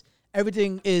alleged.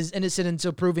 Everything is innocent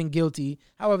until proven guilty.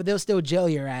 However, they'll still jail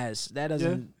your ass. That Yeah,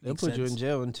 doesn't they'll make put you sense. in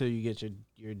jail until you get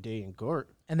your day in court.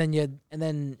 And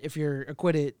then if you're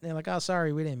acquitted, they're like, oh,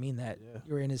 sorry, we didn't mean that. Yeah.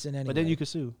 You were innocent anyway. But then you can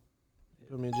sue.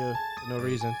 Put me in jail for no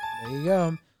reason. There you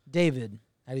go. David,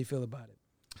 how do you feel about it?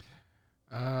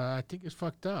 I think it's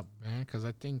fucked up, man, because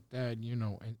I think that, you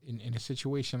know, in a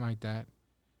situation like that,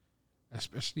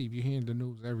 especially if you're hearing the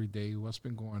news every day, what's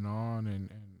been going on and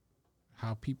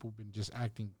how people been just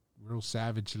acting real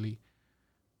savagely.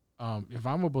 If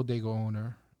I'm a bodega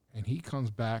owner and he comes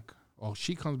back or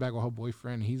she comes back with her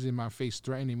boyfriend, he's in my face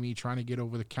threatening me, trying to get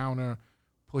over the counter,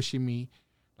 pushing me.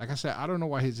 Like I said, I don't know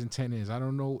what his intent is. I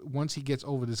don't know once he gets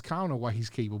over this counter what he's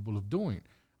capable of doing.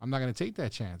 I'm not going to take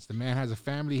that chance. The man has a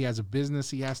family. He has a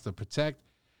business he has to protect.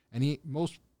 And more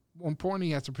importantly,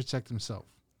 he has to protect himself.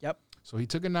 Yep. So he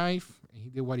took a knife and he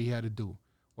did what he had to do.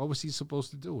 What was he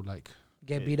supposed to do? Like,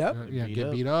 Get beat up?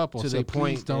 get beat up or to say, the please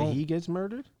point that don't. he gets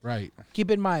murdered? Right. Keep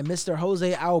in mind, Mr.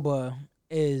 Jose Alba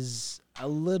is a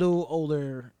little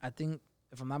older. I think,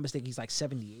 if I'm not mistaken, he's like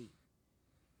 78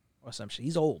 or some shit.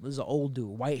 He's old. This is an old dude.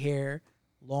 White hair,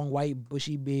 long white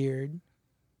bushy beard,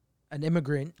 an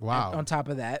immigrant. Wow. On top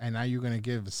of that. And now you're going to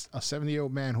give a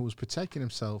 70-year-old man who was protecting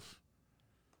himself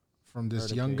from this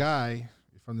Murder young case. guy,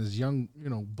 from this young,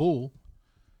 bull.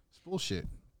 It's bullshit.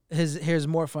 Here's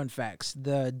more fun facts.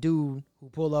 The dude who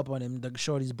pulled up on him, the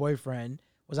shorty's boyfriend,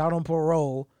 was out on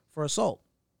parole for assault.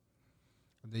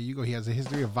 There you go. He has a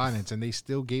history of violence, and they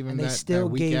still gave him And they that still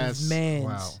weak gave ass. mans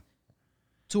Wow.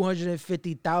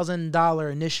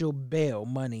 $250,000 initial bail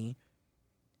money,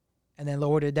 and then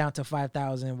lowered it down to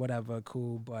 $5,000, whatever.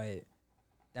 Cool, but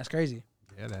that's crazy.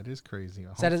 Yeah, that is crazy.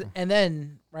 So that is, and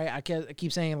then I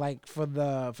keep saying, like, for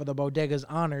the bodega's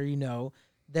honor,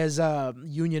 there's a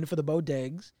union for the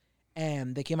bodegas,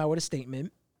 and they came out with a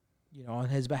statement, on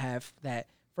his behalf that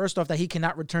first off that he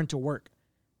cannot return to work,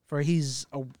 for he's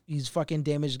fucking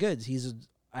damaged goods. He's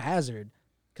a hazard.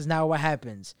 Because now what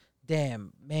happens?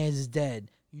 Damn, man's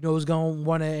dead. You know who's gonna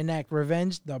want to enact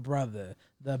revenge? The brother,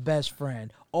 the best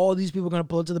friend. All these people are gonna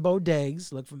pull up to the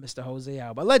bodegas, look for Mr. Jose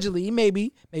Alba. Allegedly,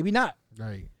 maybe not.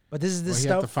 Right. But this is the Well, he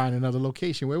had to stuff. find another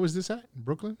location. Where was this at? In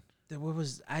Brooklyn?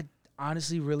 I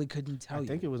honestly really couldn't tell I you.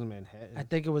 think it was in Manhattan. I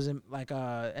think it was in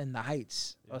in the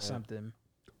Heights or Yeah. something.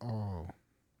 Oh.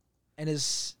 And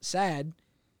it's sad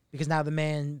because now the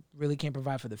man really can't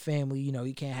provide for the family.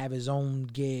 He can't have his own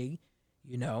gig.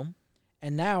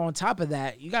 And now on top of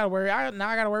that, you gotta worry. I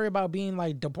gotta worry about being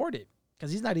like deported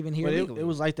because he's not even here But legally. it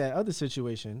was like that other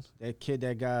situation. That kid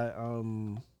that got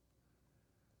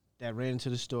that ran into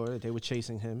the store. They were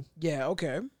chasing him. Yeah.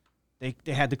 Okay. They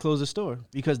had to close the store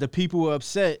because the people were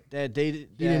upset that he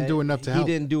didn't do enough to help.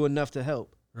 He didn't do enough to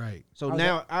help. Right. So How's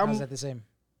now that, how's that the same?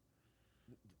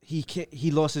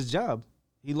 he lost his job.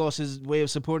 He lost his way of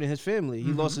supporting his family.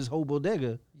 He lost his whole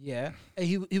bodega. Yeah. And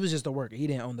he was just a worker. He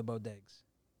didn't own the bodegas.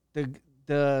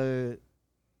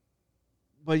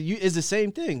 But it's the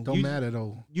same thing. Don't matter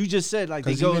though. You just said like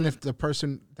they Because go. even if the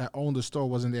person that owned the store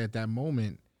wasn't there at that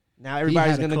moment, Now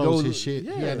everybody's he had to gonna close go. his shit.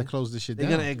 Yeah. He had to close the shit They're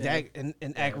down. gonna exact and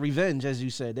act revenge, as you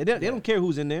said. They don't care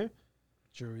who's in there.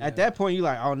 True. At that point, you're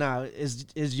like, oh, nah, is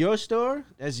your store?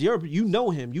 That's you know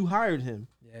him. You hired him.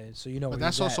 Yeah. So where But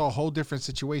that's he's also at. a whole different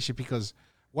situation because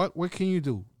what can you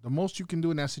do? The most you can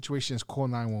do in that situation is call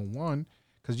 911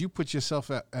 because you put yourself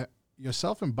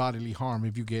yourself in bodily harm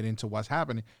if you get into what's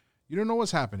happening. You don't know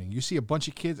what's happening. You see a bunch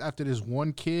of kids after this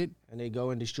one kid. And they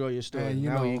go and destroy your store. And,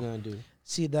 Now what are you gonna do?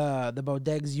 See, the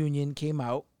Bodegas Union came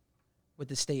out with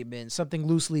the statement, something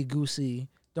loosely goosey.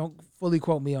 Don't fully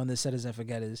quote me on this, Citizen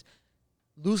Forgetters.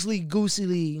 Loosely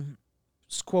goosely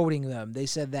quoting them. They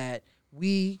said that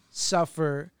we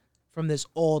suffer from this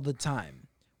all the time.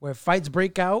 Where fights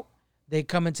break out, they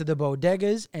come into the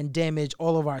bodegas and damage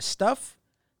all of our stuff.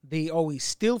 They always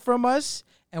steal from us,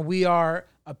 and we are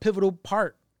a pivotal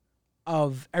part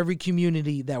of every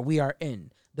community that we are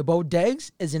in. The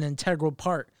Bodegs is an integral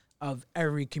part of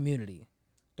every community.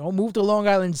 Don't move to Long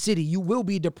Island City. You will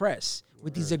be depressed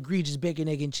with these egregious bacon,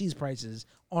 egg, and cheese prices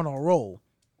on a roll.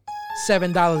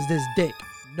 $7 this dick.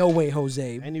 No way,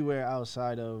 Jose. Anywhere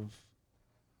outside of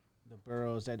the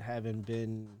boroughs that haven't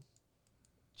been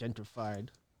gentrified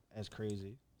as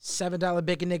crazy. $7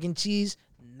 bacon, egg, and cheese.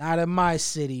 Not in my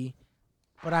city,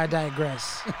 but I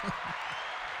digress.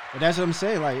 But that's what I'm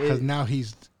saying. Like, Because now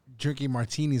he's drinking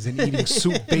martinis and eating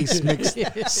soup-based mixed.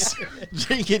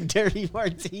 drinking dirty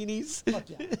martinis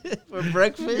for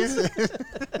breakfast.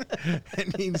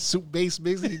 And eating soup-based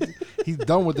mixed. He's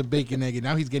done with the bacon egg, and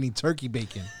now he's getting turkey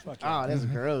bacon. Oh, that's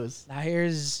gross. Now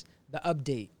here's the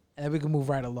update, and then we can move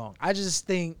right along. I just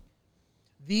think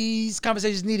these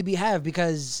conversations need to be had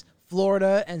because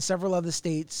Florida and several other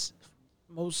states,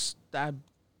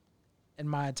 in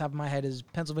my top of my head is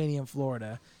Pennsylvania and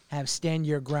Florida, have stand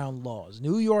your ground laws.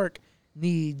 New York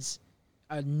needs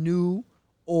a new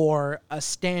or a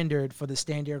standard for the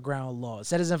stand your ground laws.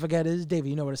 Citizen forgetters, David,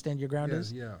 you know what a stand your ground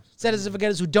is? Yeah. Citizen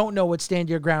forgetters who don't know what stand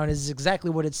your ground is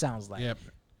exactly what it sounds like. Yep.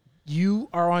 You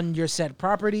are on your said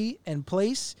property and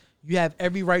place. You have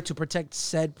every right to protect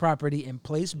said property and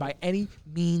place by any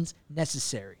means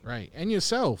necessary. Right. And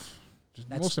yourself.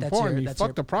 Most that's importantly, your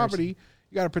fuck the property.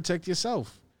 You got to protect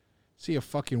yourself. See a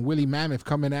fucking woolly mammoth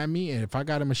coming at me, and if I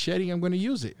got a machete, I'm going to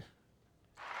use it.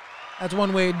 That's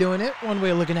one way of doing it, one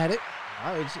way of looking at it.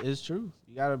 No, it's true.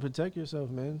 You gotta protect yourself,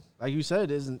 man. Like you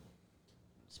said,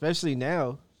 especially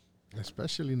now.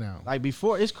 Especially now. Like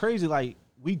before, it's crazy. Like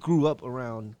we grew up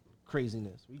around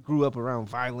craziness. We grew up around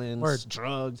violence, Word.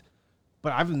 drugs.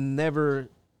 But I've never,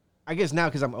 I guess now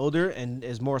because I'm older and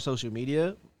there's more social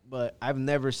media, but I've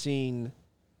never seen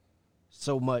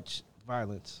so much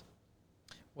violence.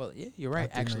 Well, yeah, you're right.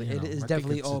 I think, Actually, you it know, is I think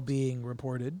definitely it's- all being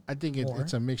reported. I think more.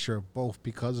 it's a mixture of both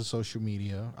because of social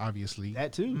media, obviously.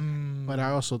 That too. But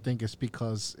I also think it's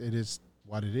because it is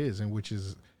what it is, and which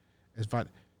is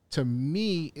to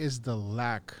me is the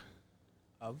lack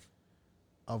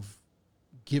of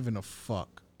giving a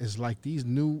fuck. It's like this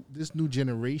new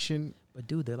generation, But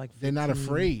dude, they're like 15, they're not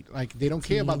afraid. Like they don't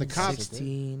care about the 15, cops.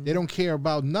 16. They don't care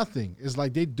about nothing. It's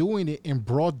like they're doing it in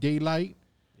broad daylight.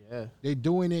 Yeah. They're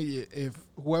doing it if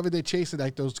whoever they're chasing,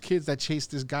 like those kids that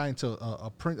chased this guy into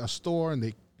a store and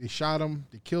they shot him,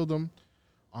 they killed him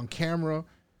on camera.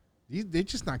 They're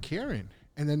just not caring.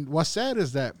 And then what's sad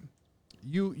is that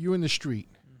you in the street.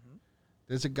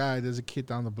 There's a kid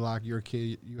down the block. You're a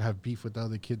kid. You have beef with the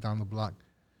other kid down the block.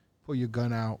 Pull your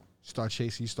gun out. Start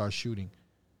chasing. You start shooting.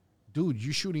 Dude,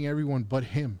 you shooting everyone but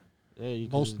him. Yeah, you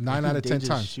Most can- 9 out of they 10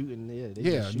 just times. Shooting, they Yeah,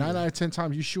 just 9 shooting. out of 10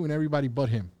 times you shooting everybody but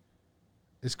him.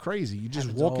 It's crazy. You just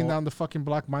Happens walking all- down the fucking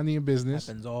block, minding your business.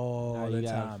 Happens Now all you the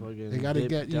gotta time. fucking They gotta dip,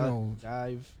 get, you duck, know,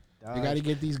 dive. They got to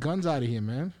get these guns out of here,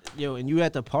 man. Yo, and you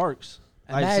at the parks.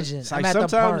 Like, Imagine, it's I'm like at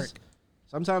the park.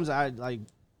 Sometimes I like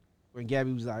when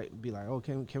Gabby was like, be like, "Oh,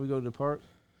 can we go to the park?"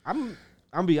 I'm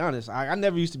be honest. I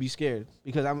never used to be scared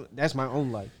because that's my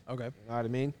own life. Okay. You know what I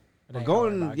mean? It But ain't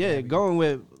hard about Gabby. going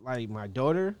with like my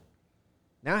daughter.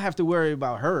 Now I have to worry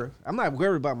about her. I'm not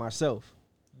worried about myself.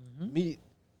 Mm-hmm.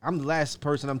 I'm the last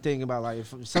person I'm thinking about. Like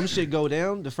if some shit go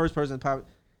down, the first person pop.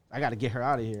 I got to get her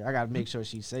out of here. I got to make sure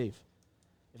she's safe.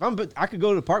 I could go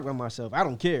to the park by myself. I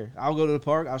don't care. I'll go to the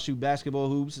park. I'll shoot basketball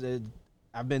hoops.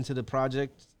 I've been to the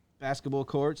project basketball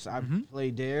courts. I've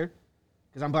played there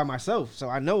because I'm by myself, so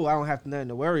I know I don't have nothing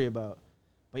to worry about.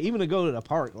 But even to go to the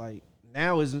park, like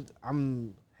now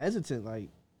I'm hesitant. Like,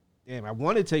 damn, I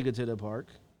want to take her to the park.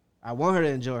 I want her to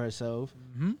enjoy herself.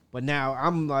 But now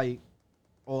I'm like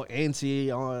all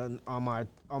antsy on my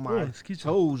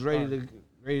toes,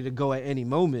 ready to go at any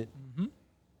moment.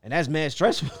 And that's mad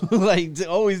stressful. Like to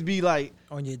always be like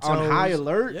On your toes. on high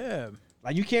alert. Yeah.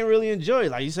 Like you can't really enjoy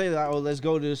it. Like you say, like, oh, let's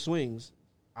go to the swings.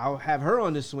 I'll have her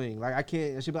on the swing. Like I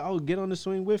can't. She'll be like, oh, get on the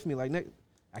swing with me. Like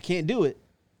I can't do it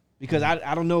because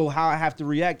I don't know how I have to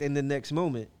react in the next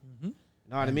moment. You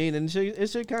know what I mean? And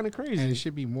it's kind of crazy. And it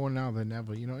should be more now than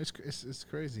ever. You know, it's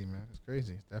crazy, man. It's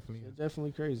crazy. It's definitely. It's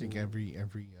definitely I crazy. think man.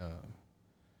 every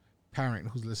parent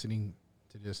who's listening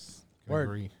to this can Word.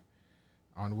 agree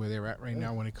on where they're at right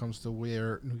now when it comes to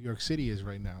where New York City is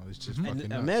right now. It's just fucking And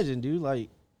nuts. imagine, dude, like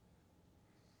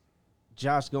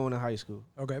Josh going to high school.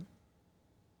 Okay.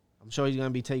 I'm sure he's gonna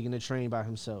be taking the train by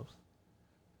himself.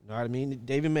 You know what I mean?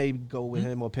 David may go with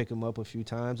him or pick him up a few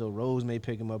times, or Rose may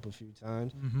pick him up a few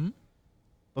times. Mm-hmm.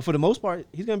 But for the most part,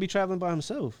 he's gonna be traveling by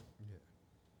himself.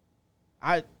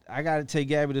 I gotta take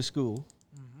Gabby to school.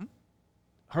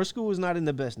 Her school is not in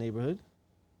the best neighborhood,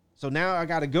 so now I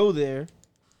gotta go there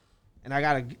and I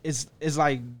gotta. It's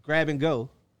like grab and go.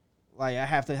 Like I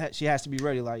have to. She has to be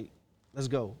ready. Like let's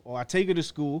go. Or I take her to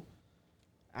school.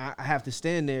 I have to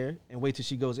stand there and wait till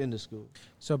she goes into school.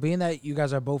 So being that you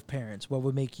guys are both parents, what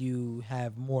would make you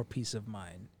have more peace of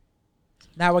mind?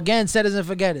 Now, again, setters and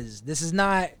forgetters. This is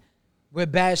not, we're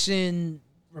bashing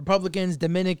Republicans,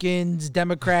 Dominicans,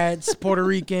 Democrats, Puerto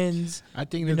Ricans. I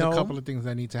think there's a couple of things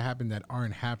that need to happen that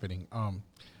aren't happening.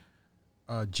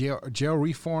 Jail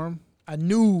reform. A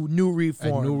new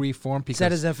reform. A new reform. Because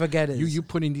setters and forgetters. you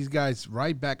putting these guys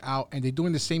right back out, and they're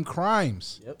doing the same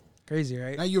crimes. Yep. Crazy,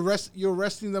 right? Now you're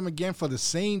arresting them again for the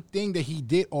same thing that he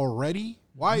did already.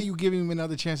 Why are you giving him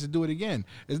another chance to do it again?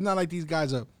 It's not like these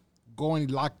guys are going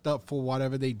locked up for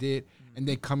whatever they did and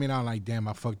then coming out like, damn,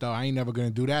 I fucked up. I ain't never gonna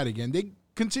do that again. They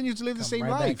continue to live the same right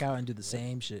life. back out and do the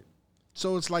same shit.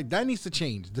 So it's like that needs to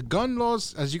change. The gun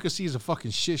laws, as you can see, is a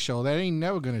fucking shit show. That ain't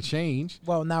never gonna change.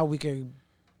 Well, now we can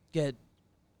get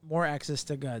more access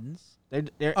to guns.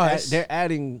 They're Us.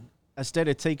 adding instead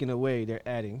of taking away, they're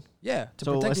adding. Yeah, to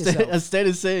So protect yourself. instead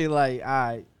of saying like, all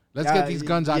right, Let's get these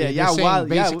guns out of here. Y'all They're saying wild,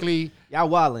 basically, y'all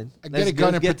wildin'. get a gun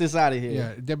Let's and get this out of here.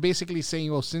 yeah, they're basically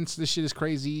saying, well, since this shit is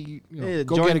crazy, Yeah,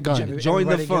 go get a gun. Join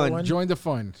the Everybody get fun. one? Join the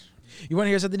fun. You want to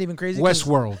hear something even crazy? 'Cause-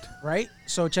 Westworld. Right?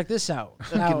 So check this out.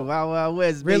 Fucking Now, Wild Wild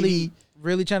West, really, baby.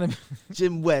 really trying to...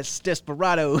 Jim West,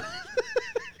 Desperado.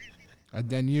 And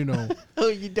then, Oh,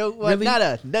 you don't want Really? none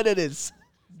of this.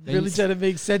 really trying to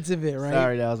make sense of it, right?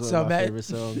 Sorry, that was one So of my ima- favorite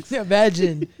songs.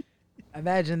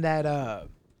 imagine that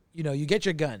you get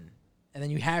your gun and then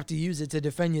you have to use it to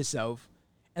defend yourself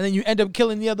and then you end up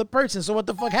killing the other person. So what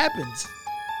the fuck happens?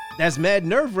 That's mad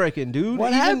nerve wrecking, dude.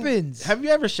 What happens? Have you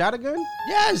ever shot a gun?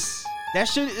 Yes. That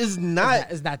shit is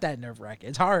not. It's not that nerve-wracking.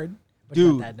 It's hard, but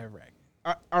Dude. it's not that nerve-wracking.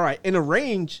 All right, in a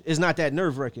range, it's not that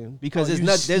nerve wrecking because Oh, it's you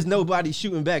not. s- There's nobody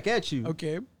shooting back at you.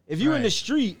 Okay. If you're in the Right.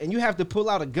 street and you have to pull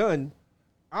out a gun,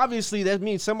 obviously that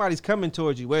means somebody's coming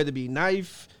towards you, whether it be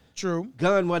knife, True.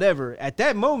 gun, whatever. At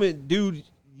that moment, dude,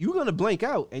 you're gonna blank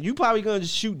out, and you probably gonna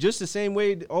shoot just the same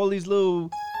way all these little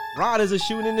riders are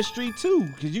shooting in the street too,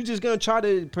 because you just gonna try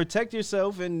to protect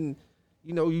yourself, and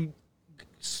you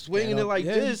swinging Yeah, it like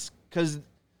yeah. this, because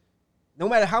no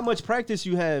matter how much practice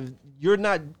you have, you're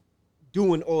not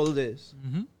doing all of this.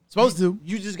 Supposed to.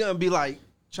 You just gonna be like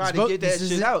trying to Suppo- get that this is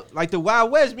shit it. out, like the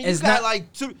Wild West. Man, you It's got not-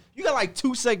 like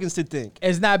 2 seconds to think.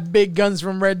 It's not big guns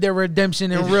from Red Dead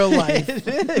Redemption in real life.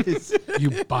 It is.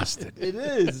 You busted. It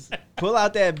is. Pull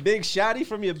out that big shotty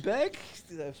from your back.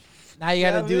 Now you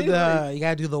gotta Yeah, do I mean, you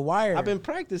gotta do the wire. I've been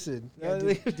practicing. You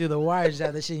gotta do the wire. Just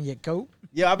have that shit in your coat.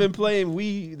 Yeah, I've been playing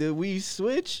the Wii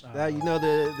Switch. Now you know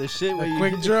the shit where you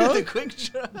quick draw? the quick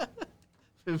draw.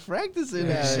 Been practicing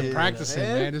Yeah, out shit, here, practicing,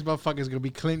 man. This motherfucker's gonna be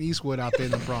Clint Eastwood out there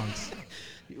in the Bronx.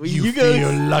 You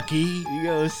feel go, lucky? you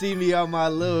gonna see me on my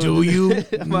little. Do you,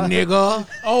 nigga?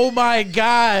 Oh my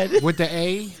god! With the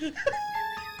A?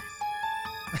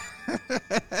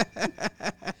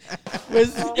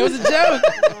 It was a joke.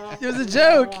 It was a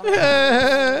joke.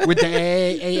 With the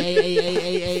A?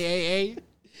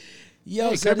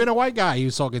 Yo, It could have been a white guy he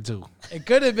was talking to. it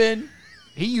could have been.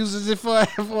 He uses it for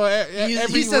He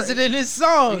every says it in his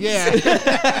song.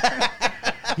 Yeah.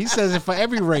 He says it for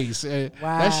every race. That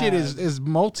Wow. shit is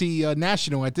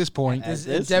multi-national at this point.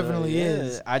 It definitely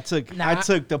is. I took Nah, I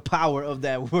took the power of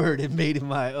that word and made it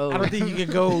my own. I don't think you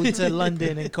could go to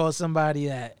London and call somebody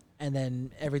that and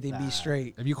then everything be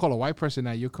straight. If you call a white person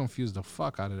that, you'll confuse the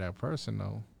fuck out of that person,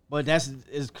 though. But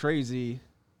it's crazy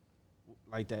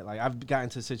like that. Like I've gotten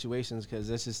to situations because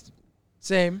that's just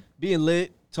Same. being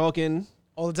lit, talking,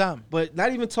 All the time. but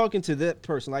not even talking to that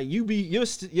person. Like you're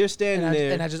standing And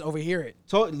there I just overhear it.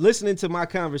 listening to my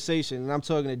conversation, and I'm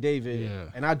talking to David, Yeah.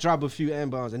 and I drop a few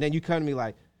N-bombs, and then you come to me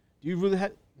like, "Do you really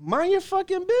have mind your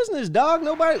fucking business, dog?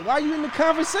 Nobody. Why you in the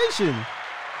conversation?"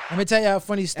 Let me tell you a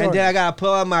funny story. And then I gotta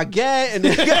pull out my gat, and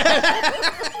then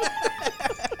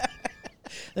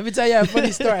Let me tell you a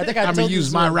funny story. I think I I'm told going to you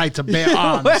use my this right to bear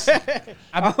arms.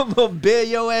 I'm gonna bear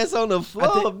your ass on the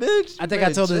floor, bitch. I think I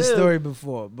Man, told this chill. story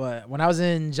before, but when I was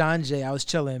in John Jay, I was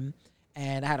chilling,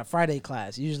 and I had a Friday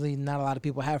class. Usually, not a lot of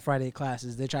people have Friday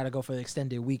classes. They try to go for the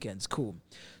extended weekends. Cool.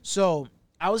 So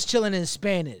I was chilling in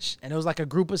Spanish, and it was like a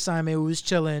group assignment. We was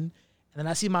chilling, and then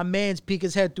I see my man's peek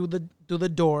his head through the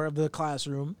door of the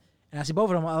classroom, and I see both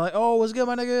of them. I'm like, "Oh, what's good,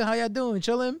 my nigga? How y'all doing?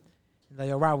 Chilling?" He's like,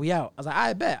 "Yo, Rob, we out." I was like,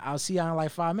 "I bet. I'll see y'all in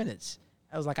like 5 minutes."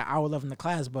 That was like an hour left in the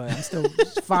class, but I'm still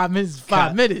 5 minutes.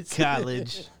 5 minutes.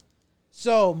 College.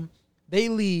 So they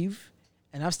leave,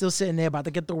 and I'm still sitting there about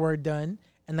to get the word done.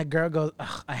 And the girl goes,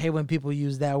 "Ugh, I hate when people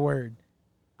use that word."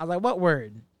 I was like, "What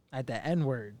word?" Like that N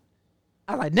word.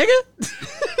 I was like, "Nigga."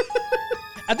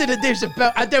 I did a Dave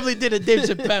Chappelle. I definitely did a Dave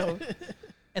Chappelle.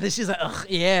 And then she's like, ugh,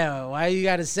 yeah, why you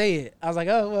gotta say it? I was like,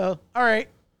 oh, well, all right.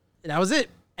 And that was it.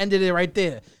 Ended it right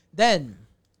there. Then,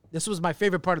 this was my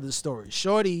favorite part of the story.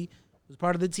 Shorty was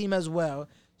part of the team as well.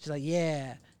 She's like,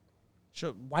 yeah,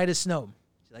 white as snow.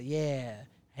 She's like, yeah,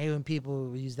 I hate when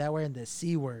people use that word and the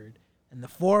C word. And the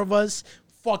four of us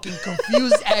fucking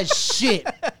confused as shit.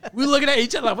 We looking at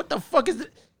each other like, what the fuck is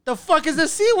the fuck is the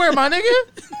C word, my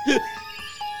nigga?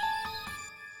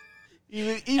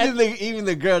 Even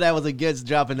the girl that was against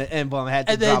dropping the N-bomb had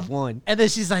to drop one. And then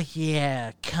she's like,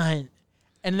 yeah, cunt.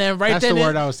 And then right That's then, the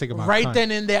word I was thinking about, right cunt.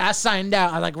 then and there, I signed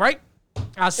out. I was like, right,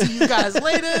 I'll see you guys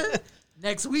later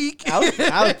next week.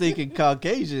 I was thinking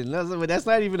Caucasian. That's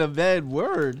not even a bad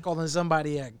word. Calling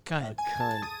somebody a cunt.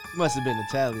 Cunt. Must have been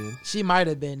Italian. She might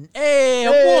have been. Hey,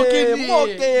 I'm walking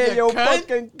in, you cunt.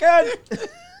 fucking cunt.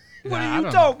 What Nah, I are you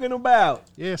don't talking about?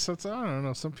 Yeah, so I don't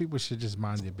know. Some people should just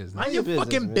mind their business. Mind your business,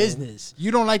 fucking man. business.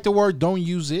 You don't like the word, don't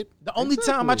use it. The only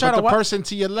time I Exactly. try But to the person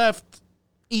to your left,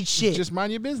 eat shit. just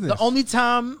mind your business. The only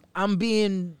time I'm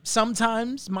being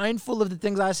sometimes mindful of the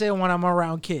things I say when I'm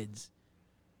around kids.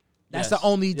 That's Yes, the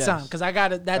only yes. time. Because I got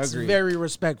to, that's Agreed. very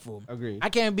respectful. Agreed. I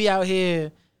can't be out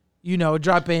here,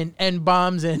 dropping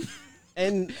N-bombs and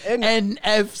And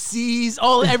NFCs,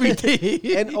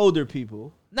 everything. and older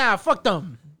people. Nah, fuck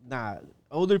them. Nah,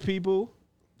 older people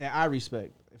that I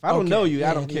respect. If I don't Okay, know you,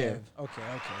 yeah, I don't yeah. care. Okay.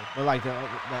 But like the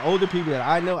older people that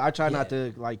I know, I try Yeah. not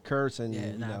to like curse and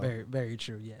Yeah, nah, very, very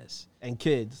true, yes. and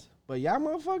kids. But y'all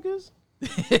motherfuckers,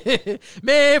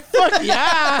 Man, fuck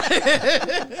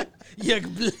yeah. you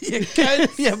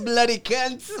cunts. you bloody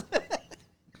cunts.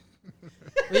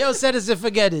 Yo, set us and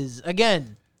forgetters.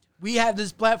 Again, we have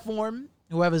this platform,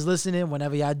 whoever's listening,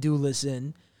 whenever y'all do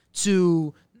listen,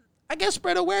 to, I guess,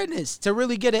 spread awareness, to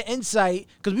really get an insight,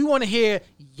 because we want to hear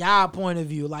y'all point of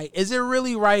view. Like, is it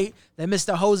really right that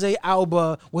Mr. Jose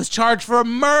Alba was charged for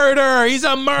murder? He's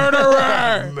a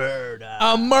murderer.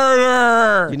 A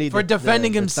murderer for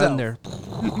defending himself. thunder.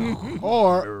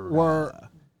 or were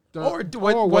the,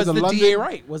 Was the London, DA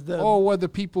right? Was the or were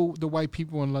the white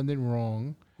people in London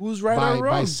wrong who's right by or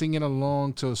wrong? singing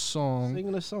along to a song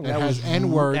Singing a song that has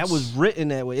N-words? That was written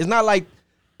that way. It's not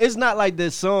like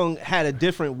this song had a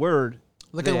different word.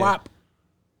 Look at there. WAP.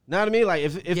 Know what I mean? Like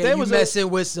if Yeah, there you was messing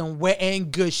with some wet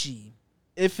and gushy.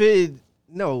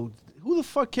 who the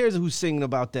fuck cares who's singing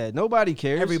about that? Nobody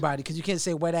cares. Everybody, because you can't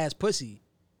say wet ass pussy.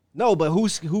 No, but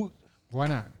who? Why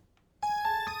not?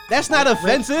 That's not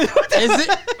offensive. Is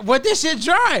it? What this shit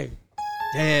dry?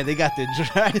 Damn, they got the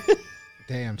dry.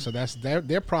 Damn, so that's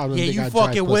their problem. Yeah, They you got dry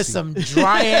fucking with pussy. some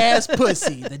dry ass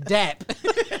pussy. The DAP.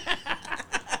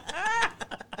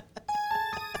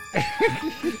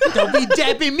 Don't be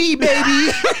dapping me,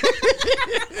 baby.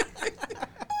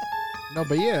 No,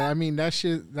 but yeah, I mean that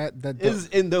shit. That Is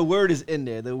and the word is in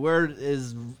there. The word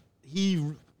is he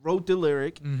wrote the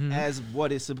lyric as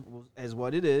what it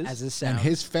is, As it and sounds.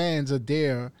 his fans are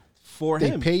there. for They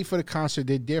him. paid for the concert.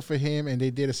 They're there for him, and they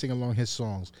there to sing along his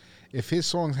songs. If his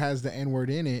songs has the N word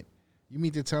in it, you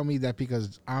mean to tell me that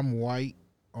because I'm white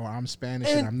or I'm Spanish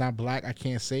and I'm not black, I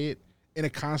can't say it in a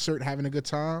concert having a good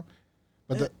time?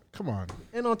 But come on,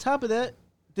 And on top of that,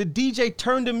 the DJ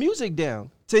turned the music down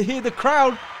to hear the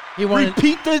crowd He wanted-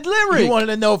 repeat the lyric. He wanted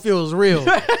to know if it was real.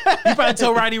 He probably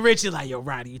told Roddy Ricch, he's like, yo,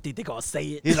 Roddy, you think they gonna say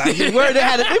it? He's like, where they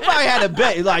probably had a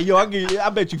bet. He's like, yo, I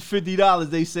bet you $50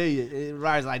 they say it. And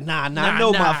Roddy's like, nah, I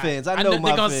know my fans. I know my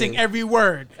they're gonna fans. sing every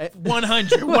word.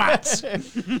 100 watts. And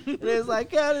it's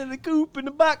like, out of the coop in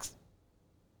the box.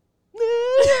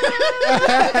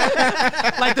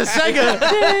 Like the Sega.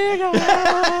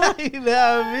 You know what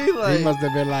I mean? Like, he must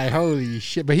have been like, holy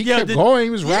shit. But he Yeah, kept the- going. He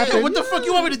was Yeah, rapping. what the fuck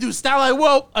you want me to do? Style like,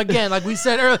 whoa, again, like we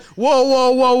said earlier.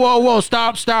 Whoa,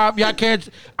 stop. Y'all can't.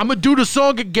 I'm gonna do the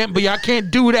song again, but y'all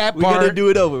can't do that we're part. gonna do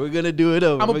it over. I'm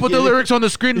gonna put the lyrics on the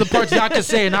screen of the parts y'all can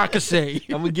say and I can say.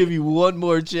 I'm gonna give you one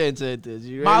more chance at this.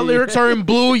 You My ready? lyrics are in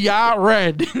blue, y'all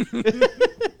red. The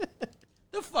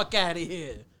fuck out of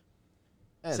here.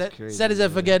 That's crazy. Set as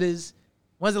and forgetters.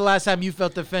 When's the last time you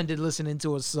felt offended listening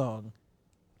to a song?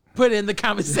 Put it in the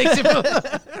conversation.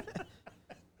 I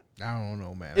don't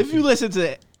know, man. If you listen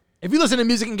to If you listen to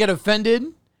music and get offended,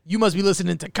 you must be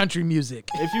listening to country music.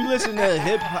 to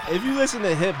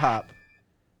hip hop,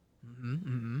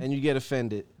 and you get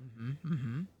offended,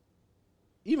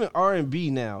 even R&B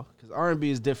now, because R&B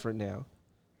is different now.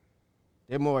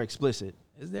 They're more explicit.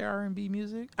 Is there R&B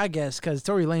music? I guess, because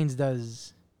Tory Lanez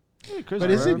does. but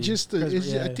is it R&B. just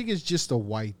Yeah. I think it's just a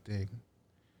white thing.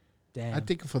 Damn. I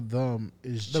think for them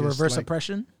is the just reverse like,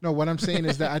 oppression? No, what I'm saying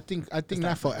is that I think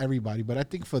not for everybody, but I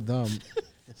think for them,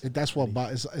 that's what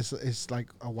it's like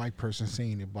a white person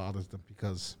saying it bothers them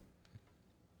because,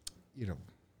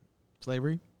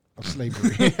 Slavery. of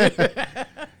slavery.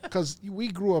 Because we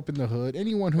grew up in the hood.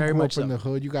 Anyone who Very grew up much in so. the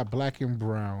hood, you got black and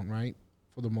brown, right?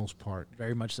 For the most part,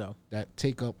 Very much so. that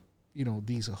take up,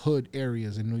 these hood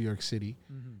areas in New York City.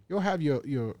 Mm-hmm. You'll have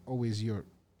your always your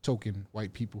token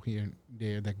white people here and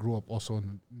there that grew up also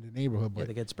in the neighborhood. Yeah, But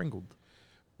they get sprinkled.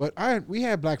 we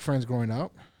had black friends growing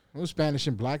up. It was Spanish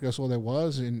and black. That's all there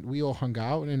was, and we all hung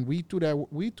out. And we threw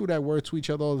that word to each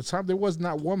other all the time. There was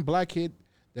not one black kid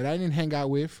that I didn't hang out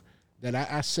with that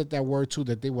I said that word to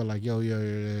that they were like, yo.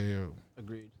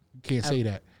 Agreed. You can't say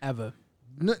that. Ever.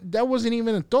 No, that wasn't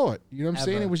even a thought. You know what I'm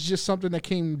saying? Ever. It was just something that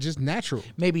came just natural.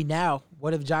 Maybe now.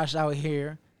 What if Josh out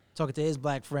here talking to his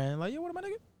black friend like, yo, what am I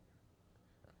nigga?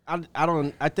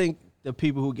 I think the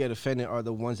people who get offended are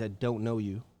the ones that don't know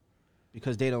you,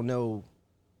 because they don't know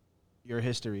your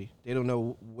history. They don't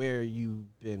know where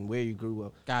you've been, where you grew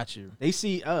up. Got you. They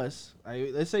see us.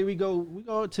 Let's say we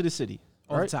go to the city.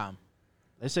 All right? the time.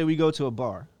 Let's say we go to a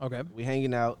bar. Okay. We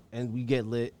hanging out and we get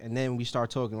lit, and then we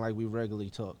start talking like we regularly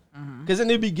talk. Mm-hmm. Because in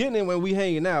the beginning, when we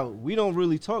hanging out, we don't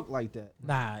really talk like that.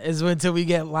 Nah, it's until we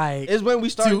get like It's when we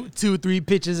start. two, 3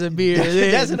 pitches of beer.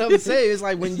 That's what I'm saying. It's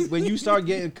like when you start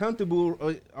getting comfortable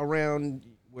around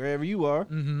wherever you are,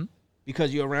 Mm-hmm.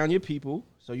 because you're around your people,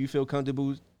 so you feel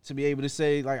comfortable to be able to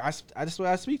say, like, that's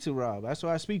why I speak to Rob. That's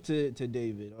why I speak to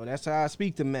David. Or that's how I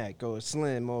speak to Mac or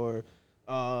Slim or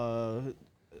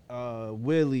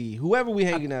Willie, whoever we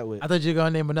hanging out with. I thought you were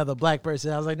gonna name another black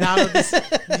person. I was like, nah,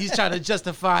 he's trying to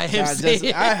justify him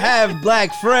saying I have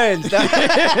black friends.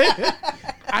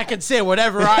 I can say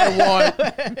whatever I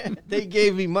want. They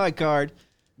gave me my card.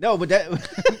 No, but that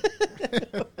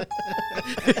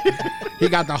He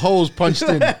got the holes punched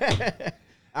in.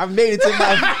 I've made it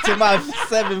to my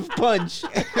 7th punch.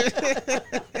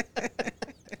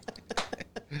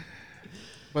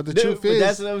 But the Dude, truth but is,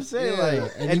 that's what I'm saying. yeah,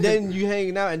 Like, and and you then you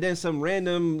hanging out, and then some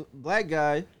random black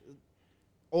guy,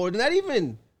 or not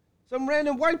even some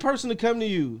random white person to come to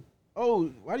you. Oh,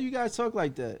 why do you guys talk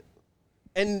like that?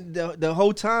 And the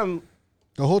whole time,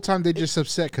 they just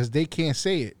upset because they can't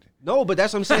say it. no, but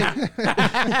that's what I'm saying.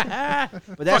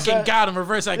 But that's Fucking got him.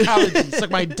 Reverse psychology. Suck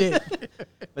my dick.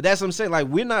 but that's what I'm saying. Like,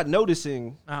 we're not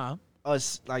noticing Uh-huh.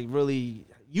 us like really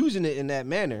using it in that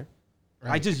manner.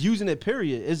 Right. Like, just using it,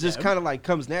 period. It's just kind of like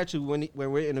comes natural when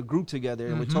we're in a group together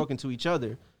and we're talking to each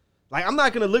other. Like, I'm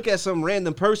not going to look at some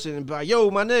random person and be like, yo,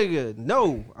 my nigga.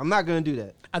 No, I'm not going to do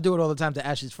that. I do it all the time to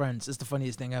Ashley's friends. It's the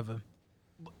funniest thing ever.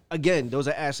 Again, those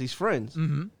are Ashley's friends.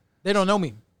 Mm-hmm. They don't know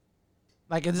me.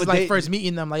 Like, it's But like they- first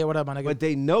meeting them. Like, yo, what up, my nigga? But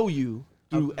they know you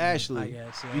through I Ashley.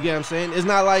 guess, yeah. You get what I'm saying? It's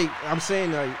not like, I'm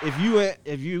saying, like,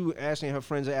 if you Ashley and her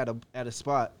friends are at a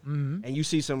spot Mm-hmm. and you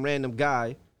see some random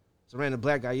guy, some random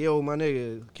black guy, yo, my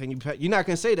nigga, you're not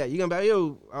going to say that. You're going to be like,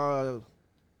 yo,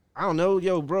 I don't know,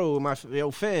 yo, bro,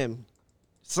 yo, fam,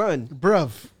 son.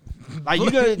 Bruv. Like, you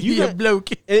yeah, gonna bloke.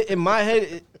 in my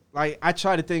head, like, I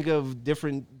try to think of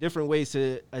different ways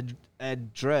to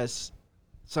address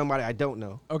somebody I don't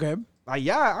know. Okay. Like,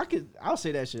 yeah, I'll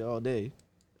say that shit all day.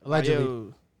 Allegedly. Like,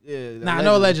 yo, yeah. Nah, I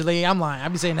know allegedly. I'm lying. I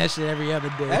be saying that shit every other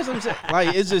day. That's what I'm saying.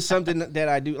 Like, it's just something that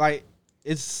I do. Like,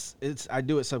 it's I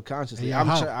do it subconsciously.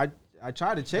 Yeah, I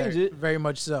try to change very, it, very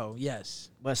much so. Yes.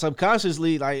 but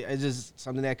subconsciously, like, it's just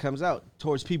something that comes out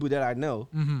towards people that I know.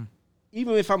 Mm-hmm.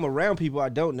 Even if I'm around people I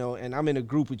don't know and I'm in a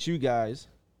group with you guys,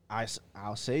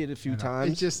 I'll say it a few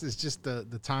times. It's just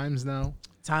the times now.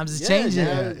 Times is Yeah, changing.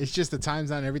 Yeah, Yeah. it's just the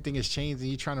times now. And everything has changed, and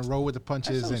you're trying to roll with the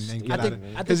punches That's so and stupid. get I out think- of I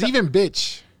it. think Because the- even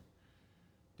bitch,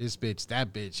 this bitch,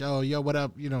 that bitch. Oh, yo, what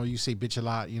up? You know, you say bitch a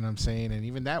lot. You know what I'm saying? And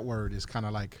even that word is kind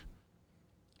of like,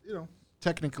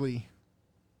 technically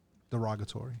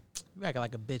derogatory. You acting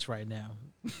like a bitch right now.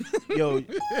 Yo,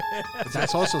 But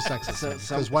that's also sexist. So-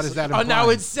 Because what is that? Oh, now implying?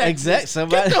 it's sexist. exact. Get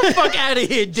Somebody, the fuck out of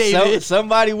here, David.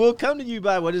 somebody will come to you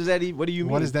by what does that? What do you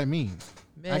mean? What does that mean?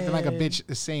 Acting like a Man. bitch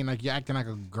is saying like you're acting like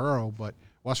a girl, but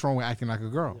what's wrong with acting like a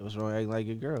girl? What's wrong? Acting like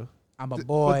a girl. I'm a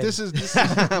boy. But this is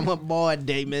I'm a boy,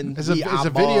 Damon. it's We a are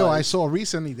video I boys. saw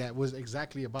recently that was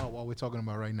exactly about what we're talking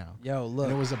about right now. Yo, And look.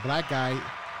 it was a black guy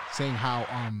saying how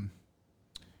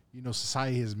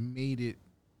society has made it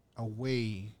a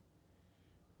way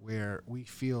where we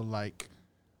feel like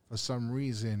for some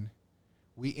reason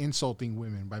we insulting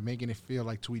women by making it feel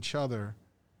like to each other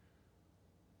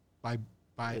by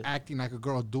acting like a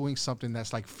girl, doing something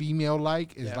that's like female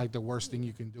like is Yeah. like the worst thing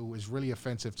you can do. Is really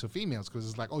offensive to females because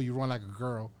it's like, oh, you run like a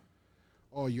girl,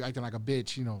 or you acting like a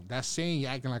bitch. That's saying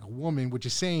you're acting like a woman, which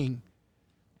is saying,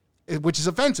 which is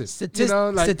offensive.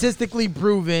 Statistically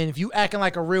proven, if you acting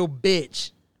like a real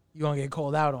bitch, you gonna get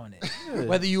called out on it.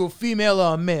 Whether you a female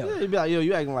or a male. Yeah, you'd be like, yo,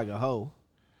 you acting like a hoe.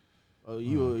 Oh,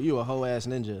 you a hoe ass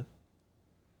ninja.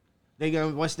 They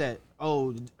gonna what's that?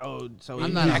 Oh, so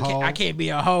I'm not a hoe. I can't be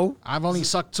a hoe, I've only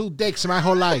sucked 2 dicks my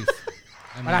whole life.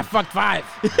 but I fucked 5.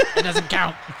 It doesn't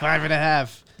count.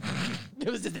 5.5. It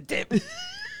was just a tip.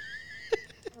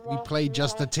 We play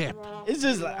just the tip. It's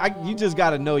just you just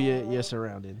gotta know your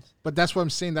surroundings. But that's what I'm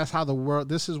saying. That's how the world.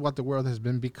 This is what the world has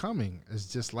been becoming. It's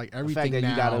just like The everything fact that now.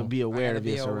 you gotta be aware gotta of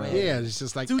be your aware. surroundings. Yeah, it's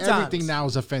just like 2 everything times. now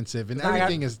is offensive, and Now I gotta-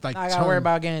 everything is like. I gotta worry turned-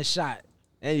 about getting shot.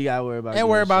 And you gotta worry about. And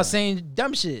worry getting about shot. saying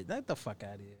dumb shit. Get the fuck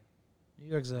out of here. New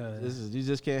York's You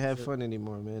just can't have fun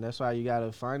anymore, man. That's why you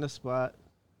gotta find a spot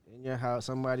in your house,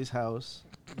 somebody's house.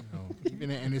 You know, even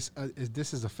and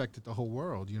this has affected the whole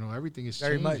world. You know, everything is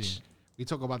Very changing. much. We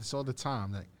talk about this all the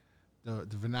time, like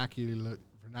the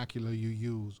vernacular you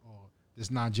use, or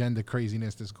this non-gender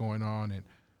craziness that's going on, and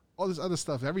all this other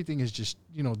stuff. Everything is just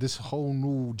this whole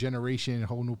new generation,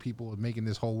 whole new people are making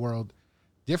this whole world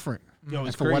different. Yo, And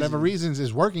it's for whatever crazy. reasons,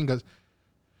 is working because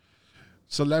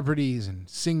celebrities and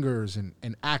singers and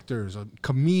actors or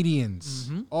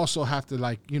comedians also have to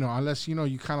unless you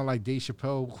kind of like Dave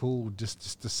Chappelle, who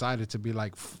just decided to be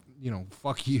like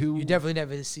fuck you. You definitely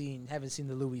haven't seen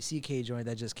the Louis C.K. joint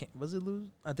that just came. Was it Louis?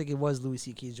 I think it was Louis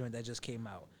C.K.'s joint that just came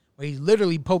out, where he's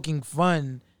literally poking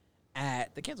fun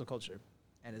at the cancel culture,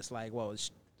 and it's like, well,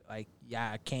 it's like,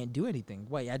 yeah, I can't do anything.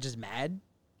 What? Y'all just mad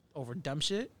over dumb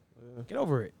shit? Get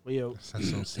over it. Well, yo,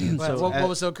 That's so sad. But So what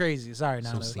was so crazy? Sorry,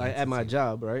 now. sad. like at my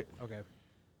job, right? Okay.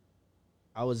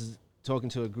 I was talking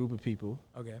to a group of people.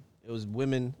 Okay. It was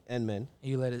women and men,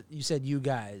 You said you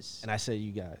guys. and I said,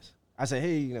 "You guys." I said,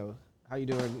 "Hey, how you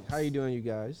doing? How you doing, you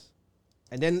guys?"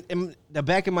 And then in the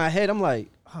back of my head, I'm like,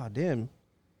 "Oh, damn."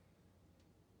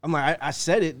 I'm like, I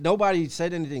said it. Nobody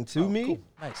said anything to me, Cool.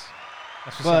 Nice.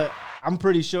 That's what's but up. I'm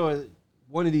pretty sure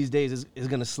one of these days is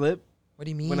gonna slip. What do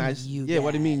you mean? When what do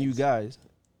you mean, you guys? guys?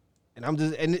 And I'm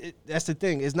just, that's the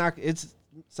thing. It's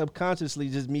subconsciously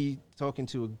just me talking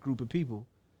to a group of people.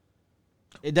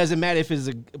 It doesn't matter if it's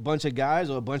a bunch of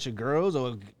guys or a bunch of girls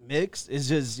or mixed. It's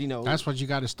just That's what you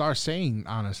got to start saying,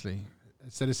 honestly.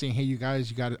 Instead of saying, "Hey, you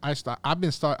guys," you got to. I've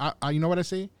been you know what I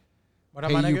say? What up,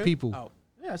 Hey, my you nigga? people. Oh,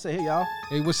 yeah. I say, "Hey, y'all."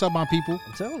 Hey, what's up, my people?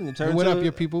 I'm telling you, Hey, what up,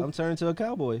 your people? I'm turning to a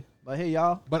cowboy. But hey,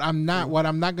 y'all. But I'm not. What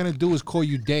I'm not gonna do is call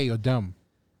you day or dumb.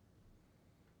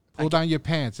 Pull down your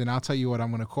pants, and I'll tell you what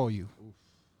I'm gonna call you.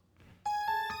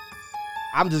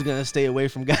 I'm just gonna stay away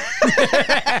from guys.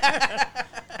 I'd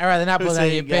rather not pull down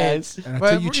Say your guys. pants. And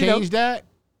But, until you change that,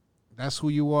 that's who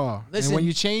you are. Listen- and when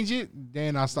you change it,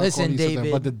 then I'll start Listen, calling you something.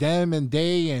 David. But the them and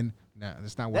they and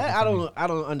that's not working. That I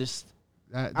don't understand.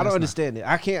 I don't understand it.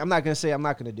 I'm not gonna say I'm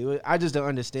not gonna do it. I just don't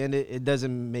understand it. It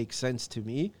doesn't make sense to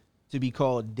me to be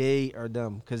called they or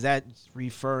them, because that's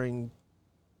referring,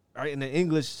 right, in the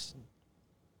English,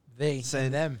 They Say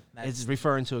and them. it's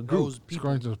referring to a group. those It's people.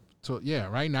 going to yeah.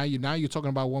 Right now you're talking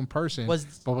about one person,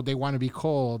 but they want to be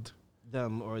called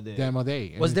Them or they. them or they.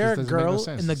 And Was it there just a doesn't make no girl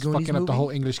sense. in the It's Goonies fucking up the movie? whole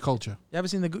English culture. You ever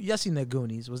seen you seen the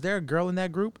Goonies? Was there a girl in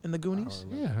that group in the Goonies?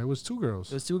 Yeah, it was 2 girls.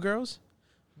 There was 2 girls.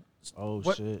 Oh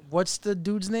What? What's the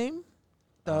dude's name?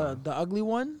 The ugly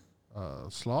one?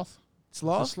 Sloth.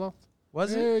 Sloth? Sloth.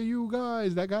 Was it? Hey, you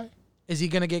guys, that guy. Is he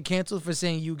gonna get canceled for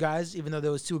saying you guys, even though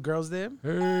there was 2 girls there?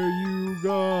 Hey, you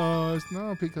guys.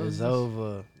 No, because It's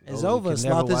over. It's You over. can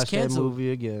Sloth never is watch that canceled.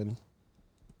 movie again.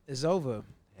 It's over.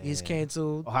 He's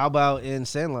canceled. How about in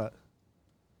Sandlot?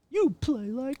 You play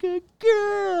like a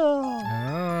girl.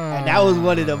 And that was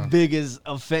one of the biggest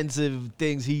offensive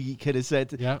things he could have said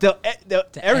to, Yeah.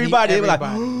 To everybody. They were like,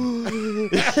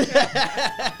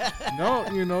 No,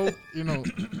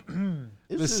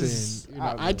 This is- listen,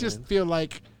 I don't I know, just man. feel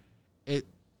like it.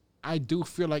 I do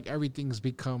feel like everything's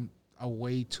become a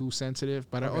way too sensitive,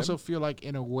 but I also feel like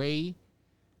in a way,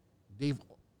 they've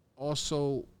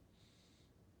also.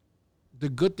 The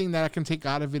good thing that I can take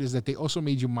out of it is that they also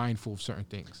made you mindful of certain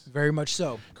things. Very much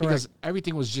so. Correct. Because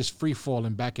everything was just free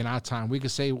falling back in our time. We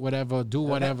could say whatever, do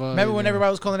whatever. Remember when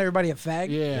everybody was calling everybody a fag?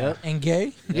 Yeah. And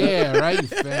gay? Yeah, right? You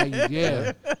fag,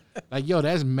 yeah. Like, yo,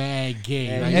 that's mad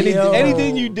gay. Like, Yo.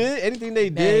 anything you did, anything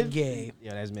they Mad did, gay.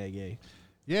 yeah, that's mad gay.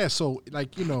 yeah, so,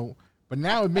 like, but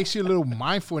now it makes you a little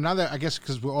mindful. Now that, I guess,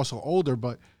 because we're also older,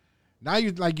 but now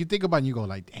you think about it and you go,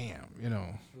 like, damn, It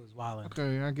was wilding.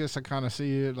 okay, I guess I kind of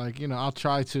see it. Like, I'll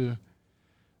try to,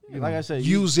 Like I said,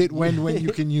 use it when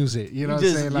you can use it. You know what I'm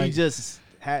saying? Like, you just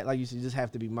like you said, you just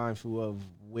have to be mindful of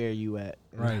where you at,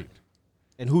 right.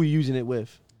 and who you're using it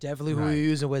with. Definitely who Right. you're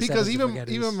using with. Because Sevens to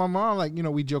Forgetters. even my mom, like,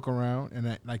 we joke around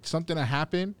and like something that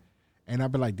happened and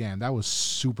I'd be like, damn, that was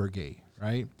super gay,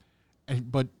 right?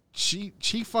 But she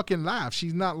fucking laughs.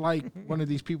 She's not like one of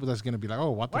these people that's gonna be like,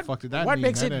 oh, what the fuck did that What mean?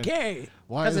 makes That it ain't- gay?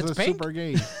 Why 'Cause is it's it pink? super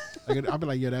gay? Like, I'll be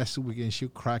like, yeah, that's super gay. And she'll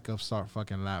crack up, start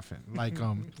fucking laughing. Like,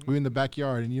 we're in the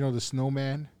backyard, and you know the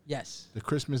snowman, Yes. the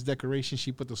Christmas decoration.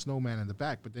 She put the snowman in the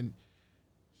back, but then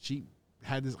she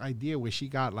had this idea where she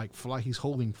got like he's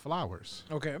holding flowers.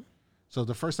 Okay. So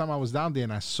the first time I was down there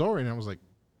and I saw it, and I was like,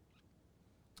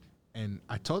 and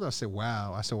I told her, I said,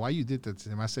 wow. I said, why you did that to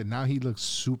him? I said, now he looks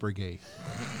super gay.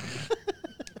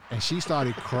 And she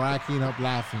started cracking up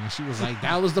laughing. And she was like,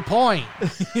 that was the point.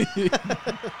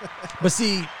 But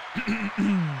see,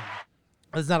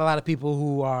 there's not a lot of people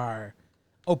who are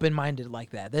open-minded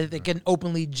like that. They can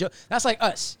openly joke. That's like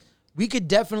us. We could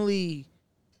definitely.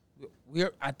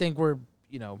 I think we're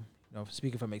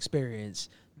speaking from experience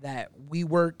that we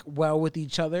work well with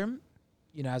each other,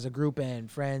 as a group and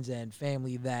friends and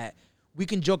family. That we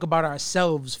can joke about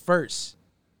ourselves first,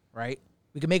 right?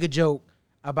 We can make a joke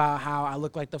about how I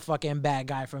look like the fucking bad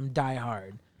guy from Die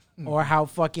Hard. Or how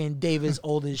fucking David's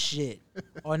old as shit.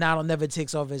 Or Donald never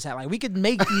takes off his hat. Like, we could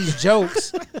make these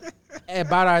jokes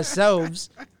about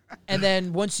ourselves. And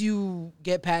then once you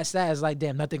get past that, it's like,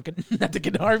 damn, nothing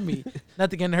can harm me.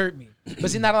 Nothing can hurt me.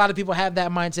 But see, not a lot of people have that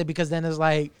mindset, because then it's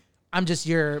like, I'm just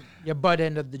your butt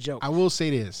end of the joke. I will say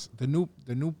this: the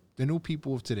new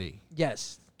people of today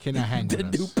Yes. cannot hang with The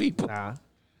us. new people. Nah,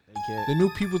 they can't. The new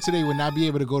people today would not be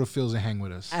able to go to Phil's and hang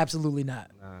with us. Absolutely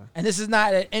not. And this is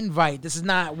not an invite. This is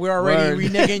not, we're already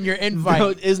Word. reneging your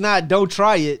invite. It's not. Don't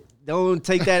try it. Don't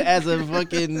take that as a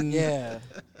fucking Yeah.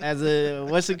 As a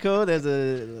what's it called? As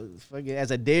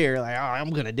a dare. Like, oh, I'm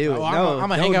gonna do it. Oh, No, I'm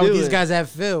gonna don't hang out with do these it. guys at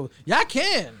Phil. Y'all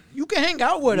can. You can hang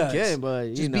out with You us. can, but,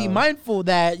 you just be know. mindful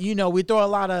that we throw a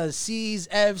lot of C's,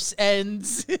 F's,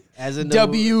 N's, As in the-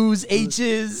 W's,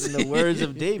 H's. In the words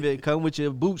of David, come with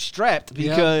your boots strapped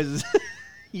because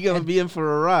you're gonna be in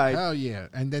for a ride. Hell yeah!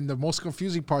 And then the most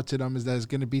confusing part to them is that it's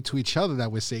going to be to each other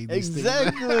that we're saying these things.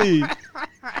 Exactly.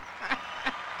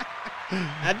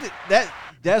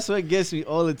 That's what gets me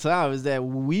all the time, is that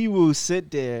we will sit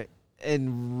there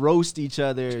and roast each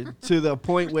other to the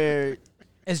point where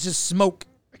It's just smoke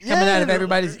coming out of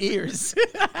everybody's ears.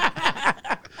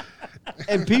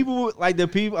 and people like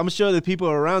I'm sure the people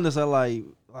around us are like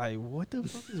what the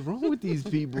fuck is wrong with these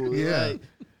people? Yeah. Like,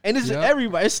 and it's Yep.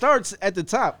 everybody. It starts at the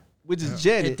top, which is It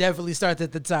Janet. definitely starts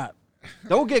at the top.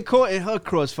 Don't get caught in her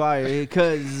crossfire,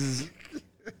 because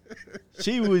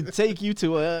she would take you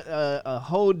to a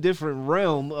whole different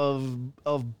realm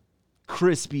of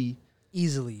crispy.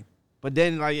 Easily. But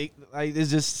then like it's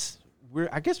just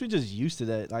I guess we're just used to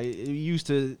that. Like, we're used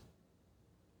to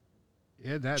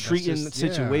Yeah, that's treating just-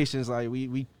 situations like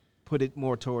we put it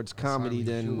more towards comedy how we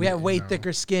than do We have way know.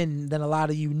 thicker skin than a lot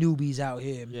of you newbies out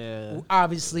here. Yeah. Who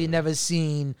obviously never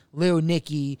seen Lil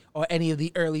Nicky or any of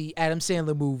the early Adam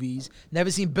Sandler movies.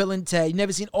 Never seen Bill and Ted. You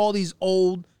never seen all these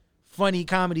old funny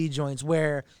comedy joints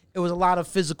where it was a lot of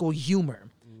physical humor.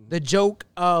 The joke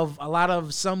of a lot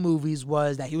of some movies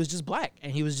was that he was just black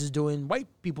and he was just doing white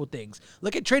people things.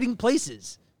 Look at Trading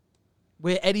Places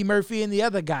with Eddie Murphy and the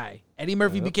other guy. Eddie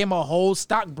Murphy became a whole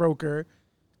stockbroker,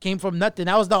 came from nothing.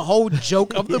 That was the whole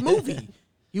joke of the movie.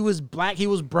 He was black, he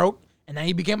was broke, and then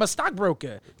he became a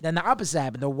stockbroker. Then the opposite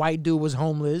happened. The white dude was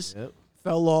homeless, Yep.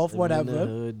 fell off, Living in the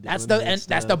whatever. hood, That's doing the that and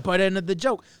that's the stuff. butt end of the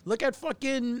joke. Look at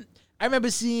fucking. I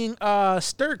remember seeing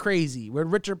Stir Crazy with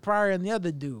Richard Pryor and the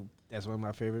other dude. That's one of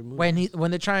my favorite movies.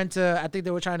 When they're trying to, I think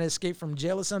they were trying to escape from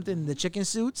jail or something in the chicken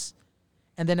suits,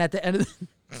 and then at the end of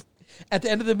at the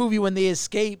end of the movie when they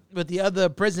escape with the other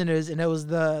prisoners, and it was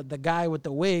the guy with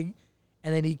the wig,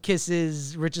 and then he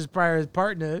kisses Richard Pryor's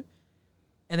partner,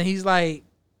 and then he's like,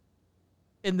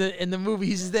 in the movie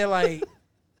he's just there like,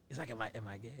 he's like, am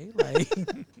I gay? Like,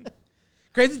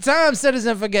 crazy times, setters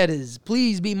and forgetters.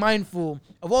 Please be mindful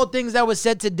of all things that was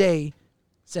said today.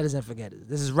 Setters and forgetters.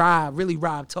 This is Rob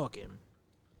talking,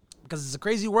 because it's a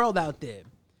crazy world out there,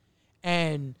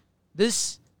 and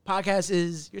this podcast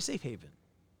is your safe haven.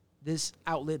 This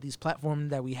outlet, these platforms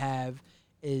that we have,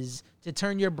 is to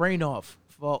turn your brain off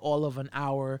for all of an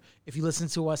hour. If you listen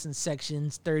to us in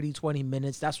sections, 30, 20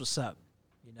 minutes, that's what's up,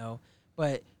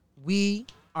 But we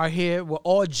are here with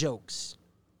all jokes.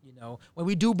 When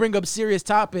we do bring up serious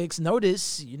topics,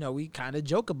 notice, we kind of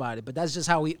joke about it, but that's just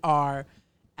how we are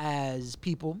as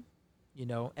people,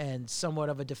 and somewhat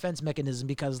of a defense mechanism,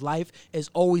 because life is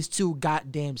always too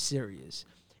goddamn serious.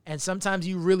 And sometimes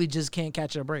you really just can't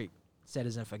catch a break,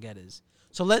 setters and forgetters.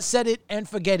 So let's set it and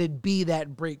forget it be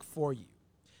that break for you.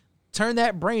 Turn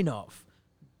that brain off.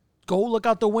 Go look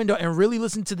out the window and really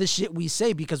listen to the shit we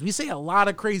say, because we say a lot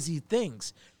of crazy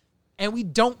things. And we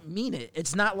don't mean it.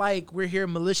 It's not like we're here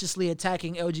maliciously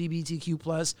attacking LGBTQ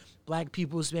plus black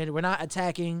people, Hispanic. We're not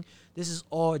attacking. This is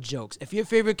all jokes. If your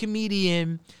favorite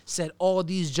comedian said all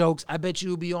these jokes, I bet you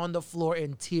would be on the floor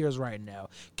in tears right now.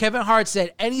 Kevin Hart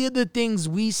said any of the things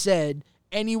we said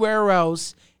anywhere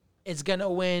else, it's going to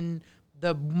win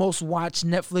the most watched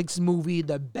Netflix movie,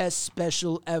 the best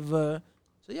special ever.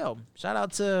 So, yo, shout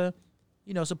out to,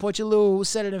 support your little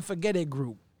set it and forget it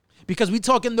group. Because we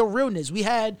talking the realness. We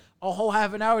had a whole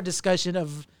half an hour discussion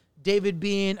of David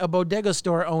being a bodega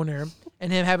store owner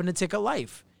and him having to take a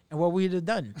life and what we'd have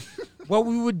done. What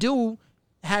we would do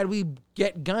had we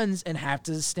get guns and have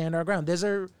to stand our ground. There's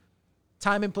a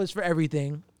time and place for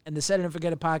everything. And the Set It and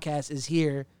Forget It podcast is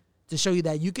here to show you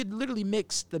that you could literally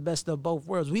mix the best of both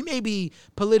worlds. We may be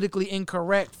politically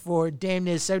incorrect for damn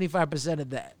near 75% of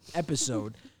that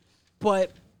episode,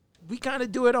 but we kind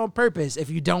of do it on purpose. If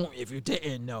you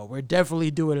didn't know, we're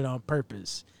definitely doing it on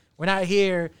purpose. We're not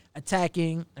here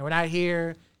attacking, and we're not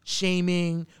here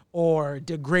shaming or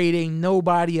degrading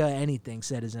nobody or anything,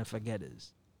 setters and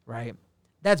forgetters, right?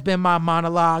 That's been my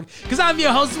monologue, because I'm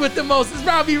your host with the most. It's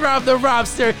Robbie Rob the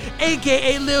Robster,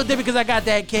 a.k.a. Lil Dippy because I got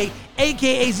that cake,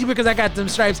 a.k.a. Zebra because I got them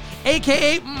stripes,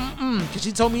 a.k.a. because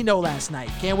she told me no last night.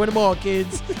 Can't win them all,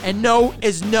 kids. And no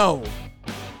is no.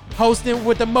 Hosting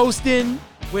with the mostin'.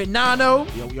 With Nano,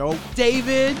 Yo.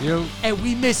 David, Yo. and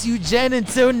we miss you, Jen.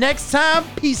 Until next time,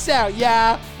 peace out,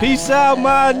 y'all. Peace out,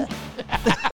 man.